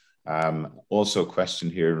paddock. Also a question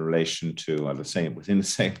here in relation to from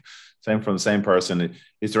the same person,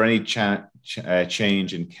 is there any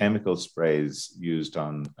change in chemical sprays used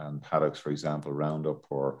on paddocks, for example, Roundup,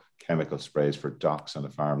 or chemical sprays for docks on the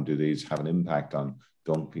farm? Do these have an impact on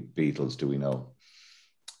dung beetles? Do we know?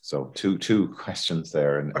 So two questions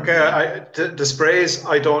there. Okay, the sprays,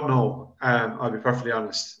 I don't know. I'll be perfectly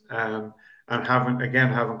honest, and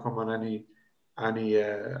haven't come on any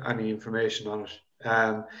information on it.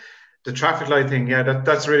 The traffic light thing, yeah,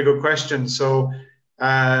 that's a really good question. So,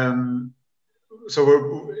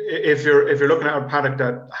 if you're looking at a paddock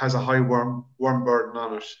that has a high worm burden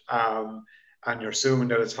on it, and you're assuming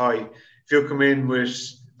that it's high, if you come in with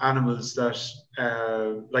animals that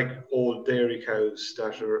like old dairy cows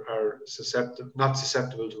that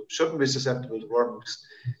shouldn't be susceptible to worms,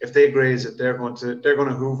 if they graze it, they're going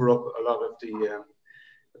to hoover up a lot of the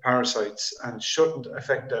parasites and shouldn't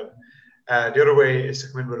affect them. The other way is to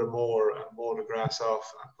come in with a mower and mow the grass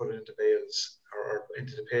off and put it into bales or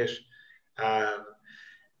into the pit.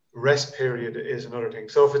 Rest period is another thing.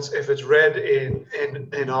 So if it's red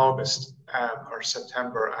in August or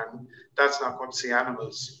September, and that's not going to see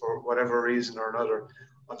animals for whatever reason or another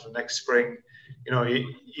until next spring,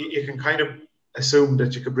 you can kind of assume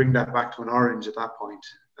that you could bring that back to an orange at that point,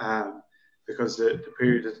 because the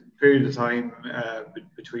period of time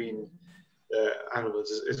between animals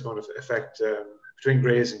is going to affect, between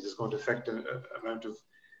grazing is going to affect the amount of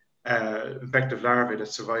infective larvae that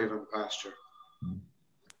survive in pasture.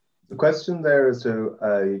 The question there is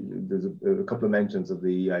there's a couple of mentions of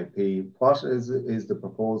the EIP. What is the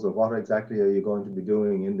proposal? What exactly are you going to be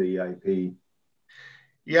doing in the EIP?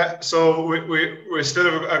 Yeah, so we still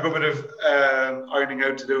have a good bit of ironing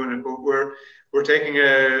out to do in it, but we're taking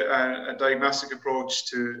a diagnostic approach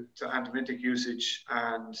to antibiotic usage,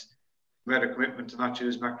 and made a commitment to not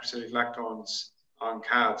use macrocyclic lactones on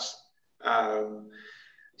calves.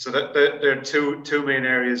 So that there are two main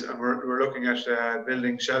areas, and we're looking at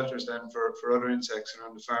building shelters then for other insects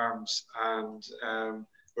around the farms, and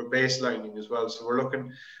we're baselining as well. So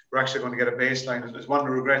we're actually going to get a baseline. And there's one of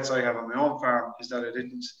the regrets I have on my own farm is that I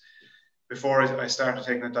didn't, before I started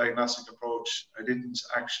taking a diagnostic approach, I didn't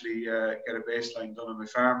actually get a baseline done on my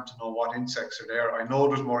farm to know what insects are there. I know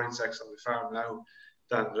there's more insects on my farm now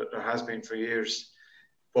than there has been for years,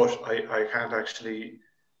 but I can't actually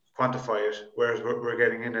quantify it, whereas we're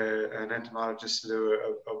getting in an entomologist to do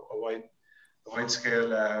a wide scale,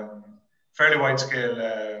 fairly wide scale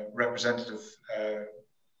representative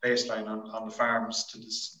baseline on the farms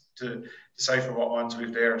to decipher what ones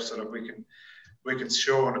we've there, so that we can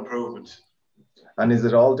show an improvement. And is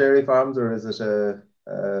it all dairy farms, or is it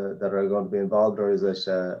that are going to be involved, or is it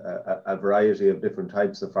a variety of different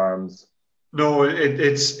types of farms? No, it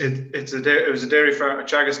was a dairy farm, a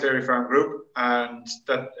Chagas dairy farm group, and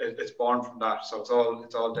that it's born from that. So it's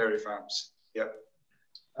all dairy farms. Yep.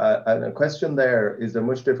 And a question there: is there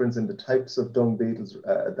much difference in the types of dung beetles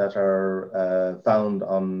that are found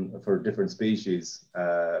for different species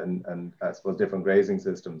and I suppose different grazing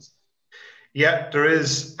systems? Yeah, there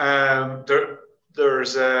is. There's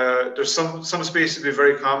some species be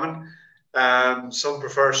very common. Some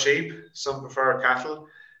prefer sheep, some prefer cattle.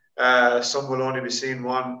 Some will only be seen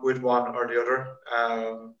with one or the other.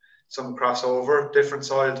 Some cross over, different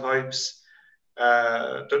soil types.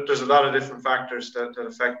 There's a lot of different factors that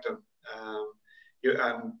affect them.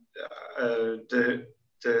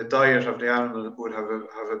 The the diet of the animal would have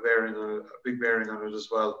a bearing on it, a big bearing on it as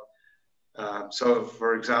well. So,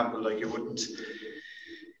 for example, like you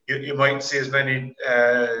mightn't see as many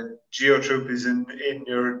geotropies in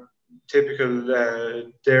your typical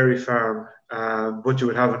dairy farm, but you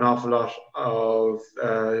would have an awful lot of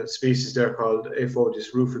species there called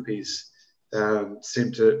Aphodus rufipes. They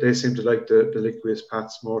seem to like the liqueous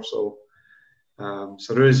pats more so.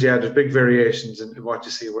 So there's big variations in what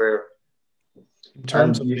you see where. In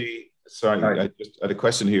terms of I just had a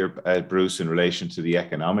question here, Bruce, in relation to the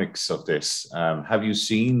economics of this. Have you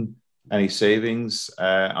seen any savings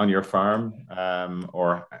on your farm,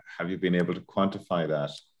 or have you been able to quantify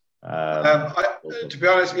that? To be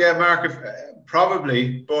honest, yeah, Mark,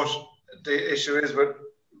 probably, but the issue is with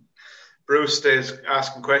Bruce stays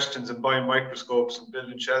asking questions and buying microscopes and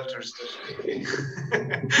building shelters.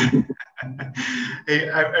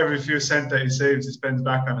 Every few cents that he saves, he spends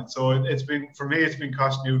back on it. So it's been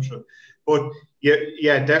cost neutral. But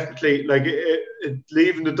yeah, definitely. Like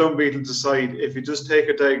leaving the dung beetles aside, if you just take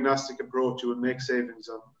a diagnostic approach, you will make savings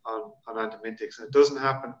on antibiotics, and it doesn't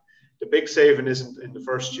happen. The big saving isn't in the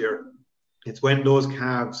first year. It's when those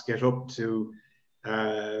calves get up to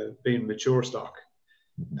being mature stock.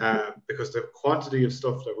 Because the quantity of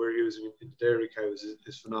stuff that we're using in dairy cows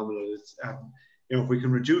is phenomenal. It's if we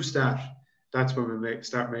can reduce that, that's when we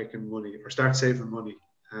start making money or start saving money.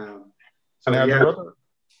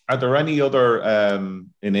 Are there any other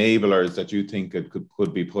enablers that you think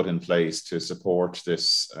could be put in place to support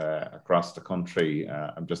this across the country?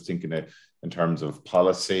 I'm just thinking in terms of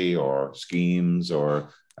policy or schemes, or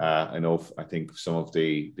I think some of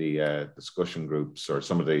the discussion groups or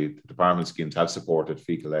some of the department schemes have supported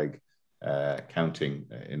fecal egg counting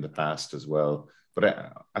in the past as well.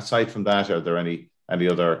 But aside from that, are there any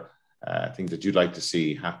other things that you'd like to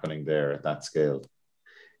see happening there at that scale?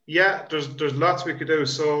 Yeah, there's lots we could do.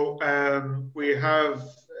 So we have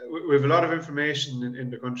a lot of information in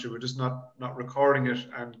the country. We're just not recording it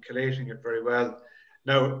and collating it very well.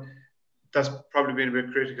 Now, that's probably been a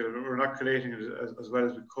bit critical. We're not collating it as well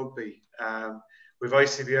as we could be. With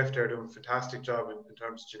ICBF, they're doing a fantastic job in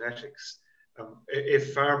terms of genetics.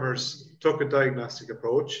 If farmers took a diagnostic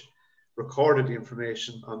approach, recorded the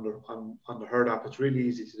information on the herd app, it's really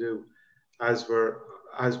easy to do. As we're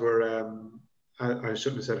I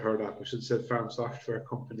shouldn't have said herd app. I should have said farm software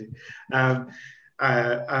company, that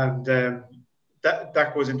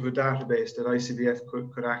goes into a database that ICBF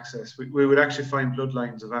could access. We would actually find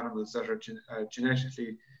bloodlines of animals that are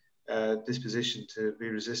genetically dispositioned to be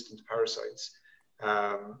resistant to parasites,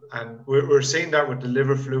 and we're seeing that with the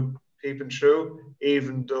liver fluke peeping through,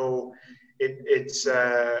 even though it's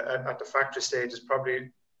at the factory stage is probably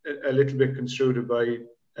a little bit construed by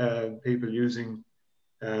people using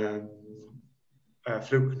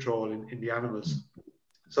fluke control in the animals.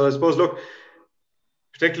 So I suppose, look,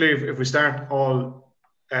 particularly if we start a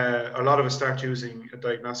lot of us start using a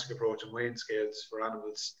diagnostic approach and weighing scales for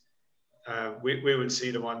animals, we will see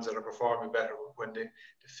the ones that are performing better when the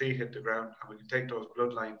feet hit the ground, and we can take those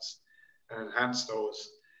bloodlines and enhance those.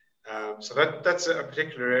 So that's a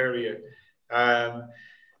particular area.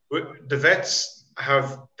 The vets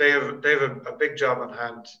have a big job on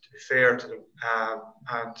hand, to be fair to them,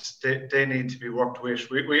 and they need to be worked with.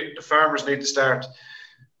 The farmers need to start.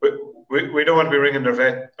 We don't want to be ringing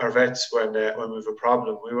our vets when we have a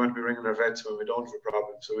problem. We want to be ringing our vets when we don't have a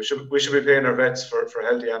problem. So we should be paying our vets for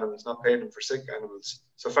healthy animals, not paying them for sick animals.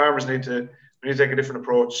 So farmers need to take a different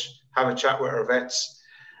approach, have a chat with our vets.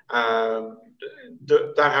 That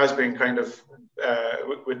has been kind of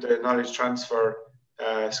with the knowledge transfer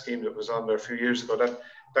scheme that was on there a few years ago. That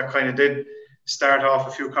kind of did start off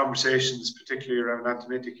a few conversations, particularly around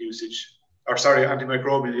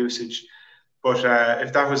antimicrobial usage. But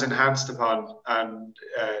if that was enhanced upon and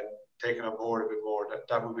taken on board a bit more,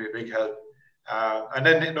 that would be a big help. And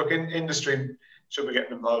then, look, industry should be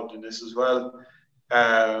getting involved in this as well.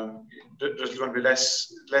 There's going to be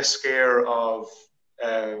less scare of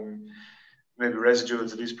maybe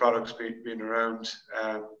residuals of these products being around.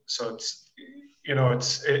 So it's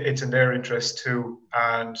in their interest too.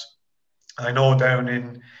 And I know down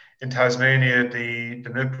in Tasmania, the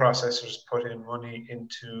milk processors put in money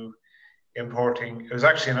into importing. It was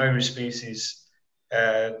actually an Irish species,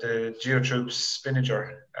 the Geotroops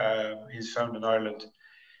spinacher. He's found in Ireland.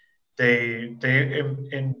 They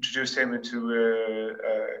introduced him into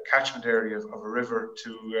a catchment area of a river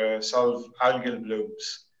to solve algal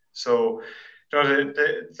blooms. So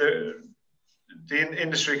the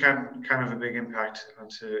industry can have a big impact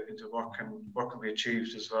into what can be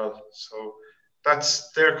achieved as well. So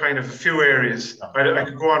they're kind of a few areas. I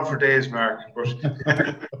could go on for days, Mark, but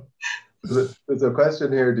There's a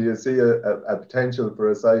question here. Do you see a potential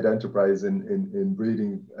for a side enterprise in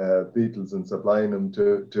breeding beetles and supplying them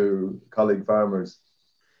to colleague farmers?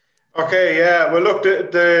 Okay, yeah. Well, look,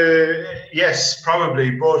 yes,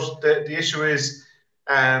 probably, but the issue is,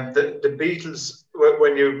 the beetles,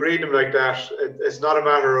 when you breed them like that, it's not a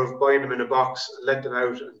matter of buying them in a box, let them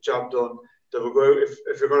out, and job done. They will go out,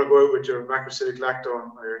 if you're going to go out with your macrocyclic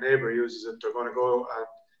lactone, or your neighbour uses it, they're going to go and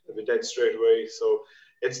they'll be dead straight away. So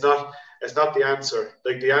it's not the answer.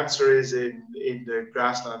 Like, the answer is in the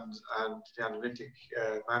grassland and the analytic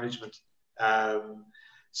management.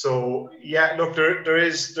 So yeah, look,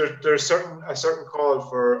 there's a certain call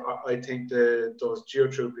for, I think, those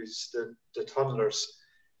geotroopies, the tunnelers,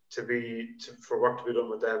 for work to be done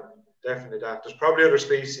with them. Definitely that. There's probably other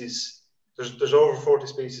species. There's over 40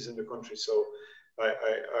 species in the country, so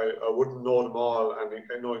I wouldn't know them all, and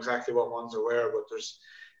I know exactly what ones are where. But there's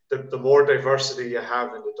the more diversity you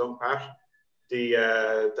have in the dung pat, the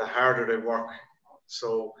harder they work.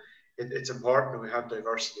 So it's important that we have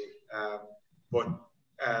diversity. But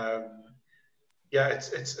yeah,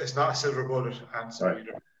 it's not a silver bullet answer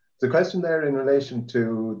either. The question there in relation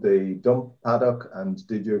to the dump paddock, and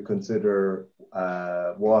did you consider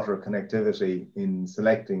water connectivity in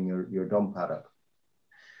selecting your dump paddock?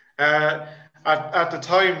 At the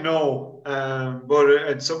time, no, but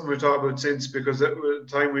it's something we've talked about since, because at the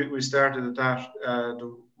time we started at that,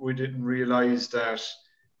 we didn't realise that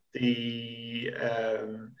the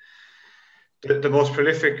most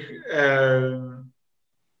prolific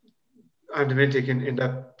antibiotic in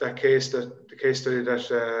that case, the case study that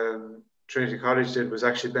Trinity College did, was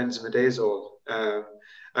actually benzimidazole.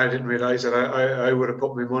 I didn't realise that. I would have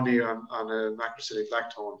put my money on a macrocyclic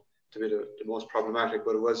lactone to be the most problematic,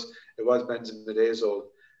 but it was benzimidazole.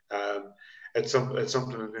 It's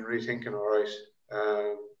something I've been rethinking. All right.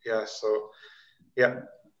 Yeah. So yeah.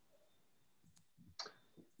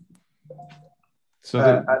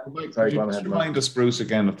 So could you just remind us, Bruce,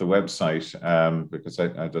 again of the website, because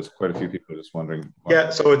there's quite a few people just wondering.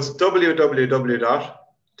 Yeah, so it's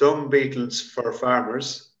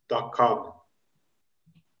www.dungbeetlesforfarmers.com.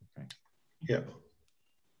 Okay. Yeah.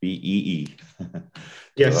 BEE.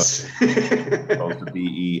 Yes. Opposed to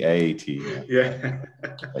BEAT. Yeah.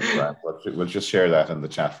 We'll just share that in the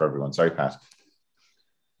chat for everyone. Sorry, Pat.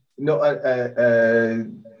 No,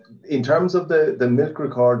 in terms of the milk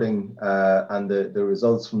recording and the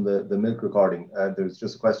results from the milk recording, there's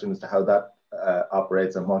just a question as to how that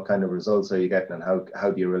operates and what kind of results are you getting, and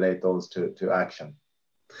how do you relate those to action?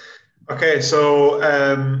 Okay, so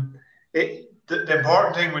the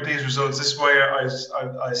important thing with these results, this is why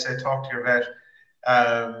I say talk to your vet.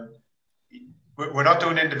 We're not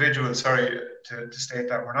doing individuals, sorry to state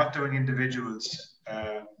that, we're not doing individuals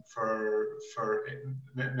for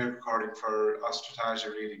milk recording for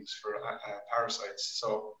osteotagia readings for parasites.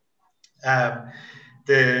 So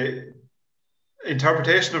the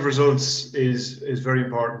interpretation of results is very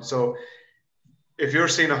important. So if you're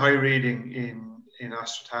seeing a high reading in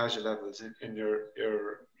osteotagia levels in your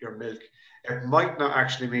milk, it might not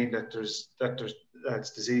actually mean that's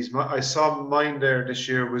disease. I saw mine there this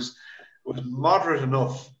year was moderate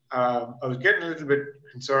enough. I was getting a little bit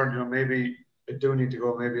concerned, maybe I do need to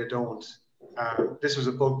go, maybe I don't. This was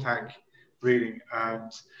a bug tank reading,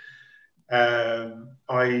 and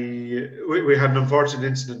we had an unfortunate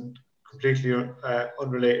incident completely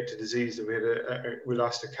unrelated to disease. We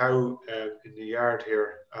lost a cow in the yard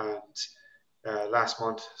here, and last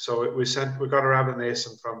month. So we got a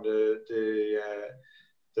rabomycin from the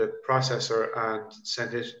processor and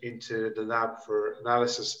sent it into the lab for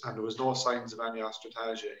analysis, and there was no signs of any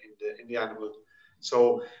osteotagia in the animal.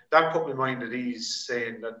 So that put my mind at ease,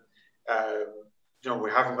 saying that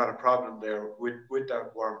we haven't got a problem there with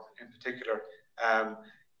that worm in particular.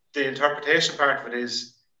 The interpretation part of it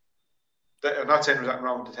is that, I'm not saying there was that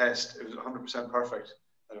wrong with the test. It was 100% perfect.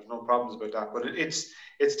 I have no problems about that. But it's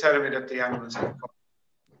telling me that the animals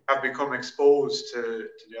have become exposed to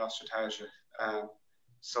the osteotagia.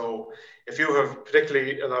 So if you have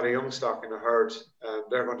particularly a lot of young stock in a herd,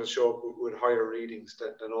 they're going to show up with higher readings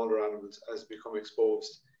than older animals as become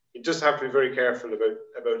exposed. You just have to be very careful about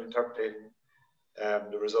interpreting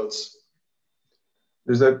the results.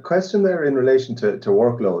 There's a question there in relation to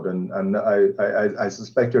workload, and I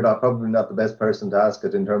suspect you're probably not the best person to ask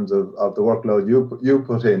it in terms of the workload you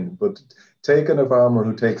put in, but taking a farmer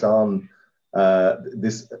who takes on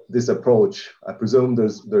this approach, I presume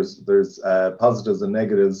there's positives and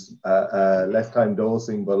negatives, less time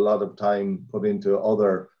dosing, but a lot of time put into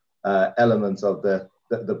other elements of the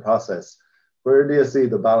process. Where do you see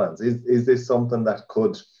the balance? Is this something that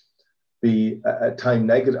could be a time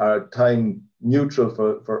negative or time neutral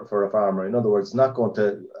for a farmer. In other words, it's not going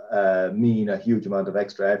to mean a huge amount of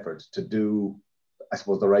extra effort to do, I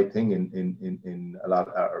suppose, the right thing in a lot,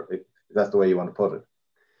 or if that's the way you want to put it.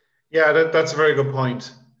 Yeah, that's a very good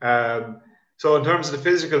point. So in terms of the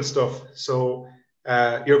physical stuff, so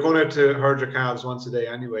you're going to herd your calves once a day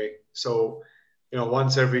anyway. So,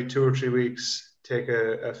 once every 2 or 3 weeks, take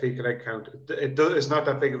a fecal egg count. It's not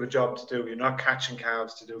that big of a job to do. You're not catching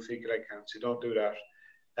calves to do fecal egg counts. You don't do that.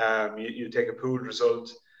 You take a pooled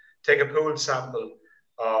result, take a pooled sample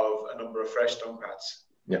of a number of fresh dung pads.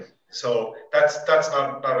 Yeah. So that's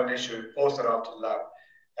not an issue. Post it off to the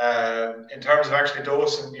lab. In terms of actually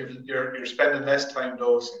dosing, you're spending less time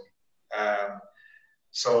dosing.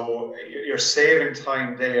 So you're saving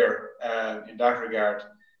time there in that regard.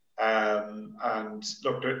 And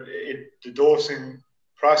look, the dosing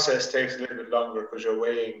process takes a little bit longer because you're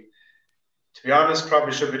weighing. To be honest,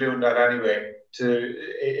 probably should be doing that anyway.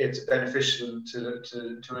 It's beneficial to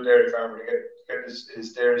a dairy farmer to get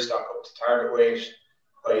his dairy stock up to target weight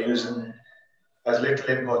by using as little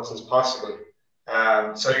inputs as possible.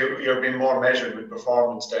 So you're being more measured with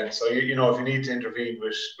performance then. So if you need to intervene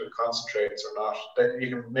with concentrates or not, then you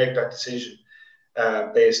can make that decision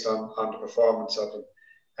based on the performance of them.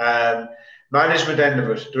 Management end of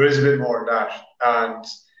it, there is a bit more than that,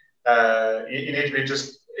 and you need to be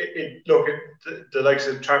just look at the likes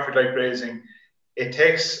of traffic light grazing. It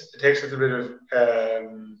takes a little bit of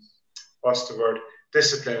what's the word,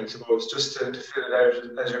 discipline, I suppose, just to fill it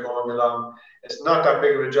out as you're going along. It's not that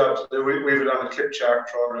big of a job to do. We have it on a clip chart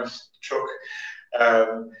thrown in a truck.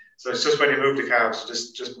 So it's just when you move the calves,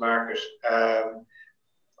 just mark it.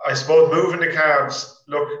 I suppose moving the calves,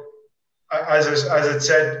 look, as it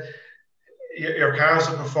said, your calves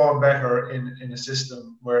will perform better in a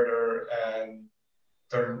system where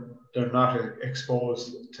they're not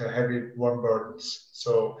exposed to heavy worm burdens.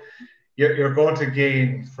 So you're going to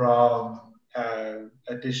gain from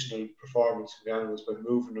additional performance from the animals by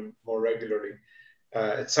moving them more regularly.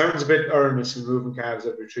 It sounds a bit earnest in moving calves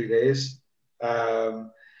every 3 days,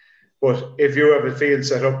 but if you have a field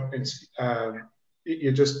set up,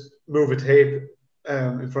 you just move a tape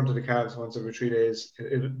in front of the calves once every 3 days.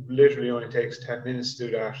 It literally only takes 10 minutes to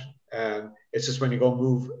do that. It's just when you go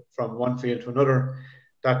move from one field to another,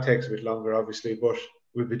 that takes a bit longer, obviously, but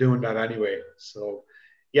we'll be doing that anyway. So,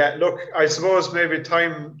 yeah, look, I suppose maybe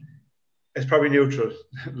time is probably neutral,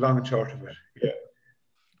 long and short of it. Yeah.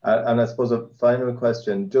 And I suppose a final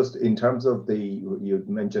question, just in terms of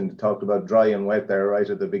you talked about dry and wet there right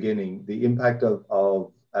at the beginning, the impact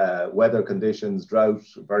of weather conditions, drought,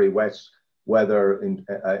 very wet weather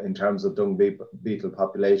in terms of dung beetle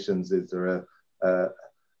populations. Is there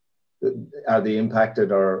are they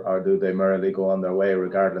impacted or do they merely go on their way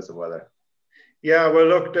regardless of weather? Yeah, well,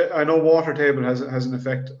 look, I know water table has an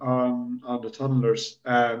effect on the tunnelers,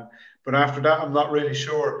 but after that, I'm not really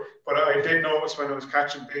sure. But I did notice when I was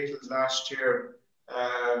catching beetles last year,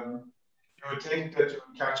 you would think that you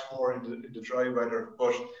would catch more in the dry weather,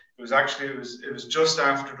 but it was just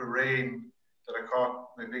after the rain that I caught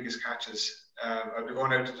my biggest catches. I'd be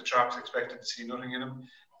going out to the traps expecting to see nothing in them,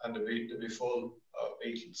 and they'd be full of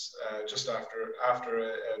beetles. Just after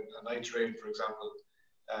a night's rain, for example,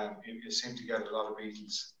 you seem to get a lot of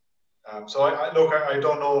beetles. So I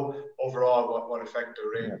don't know overall what effect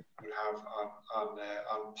the rain would have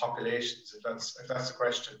on populations, if that's the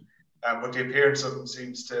question. But the appearance of them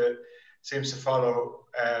seems to follow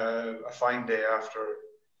a fine day after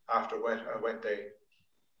a wet day.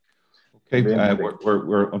 Okay,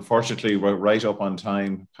 we're unfortunately we're right up on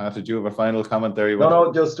time. Pat, did you have a final comment there?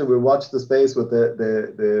 No, just we watch the space with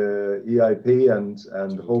the EIP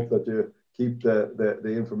and hope that you keep the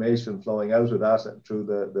information flowing out of that through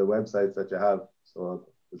the websites that you have. So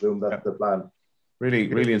I presume that's the plan.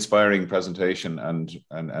 Really inspiring presentation and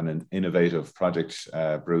an innovative project,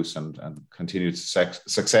 Bruce, and continued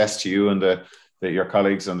success to you and your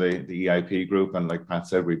colleagues and the EIP group. And like Pat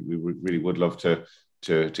said, we really would love to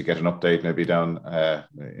get an update maybe down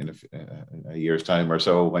in a year's time or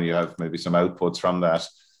so when you have maybe some outputs from that.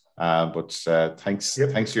 But thanks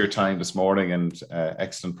for your time this morning and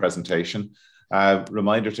excellent presentation.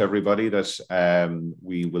 Reminder to everybody that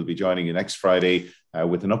we will be joining you next Friday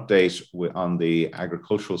with an update on the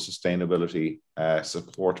agricultural sustainability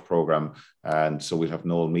support program. And so we'll have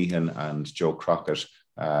Noel Meehan and Joe Crockett,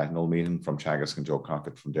 Noel Meehan from Teagasc and Joe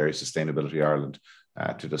Crockett from Dairy Sustainability Ireland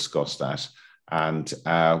to discuss that. And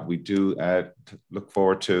we do look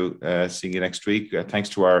forward to seeing you next week. Thanks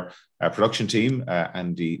to our production team,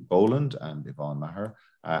 Andy Boland and Yvonne Maher.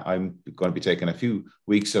 I'm going to be taking a few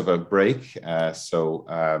weeks of a break, so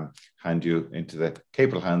hand you into the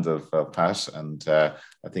capable hands of Pat, and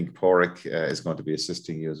I think Porrick is going to be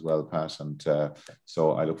assisting you as well, Pat, and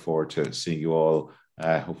so I look forward to seeing you all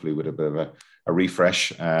hopefully with a bit of a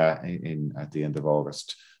refresh at the end of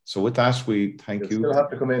August. So with that, we thank you. You still have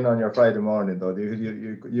to come in on your Friday morning, though.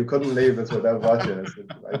 You couldn't leave us without watching us.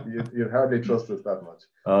 You'd hardly trust us that much.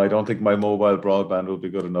 I don't think my mobile broadband will be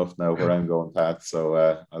good enough now where I'm going, Pat.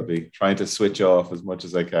 So I'll be trying to switch off as much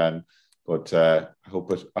as I can. But I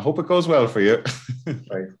hope it goes well for you.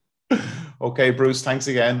 Thanks. Okay, Bruce, thanks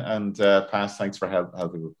again. And Pat, thanks for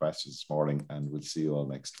helping with questions this morning. And we'll see you all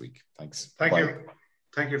next week. Thanks. Thank you.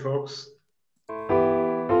 Thank you, folks.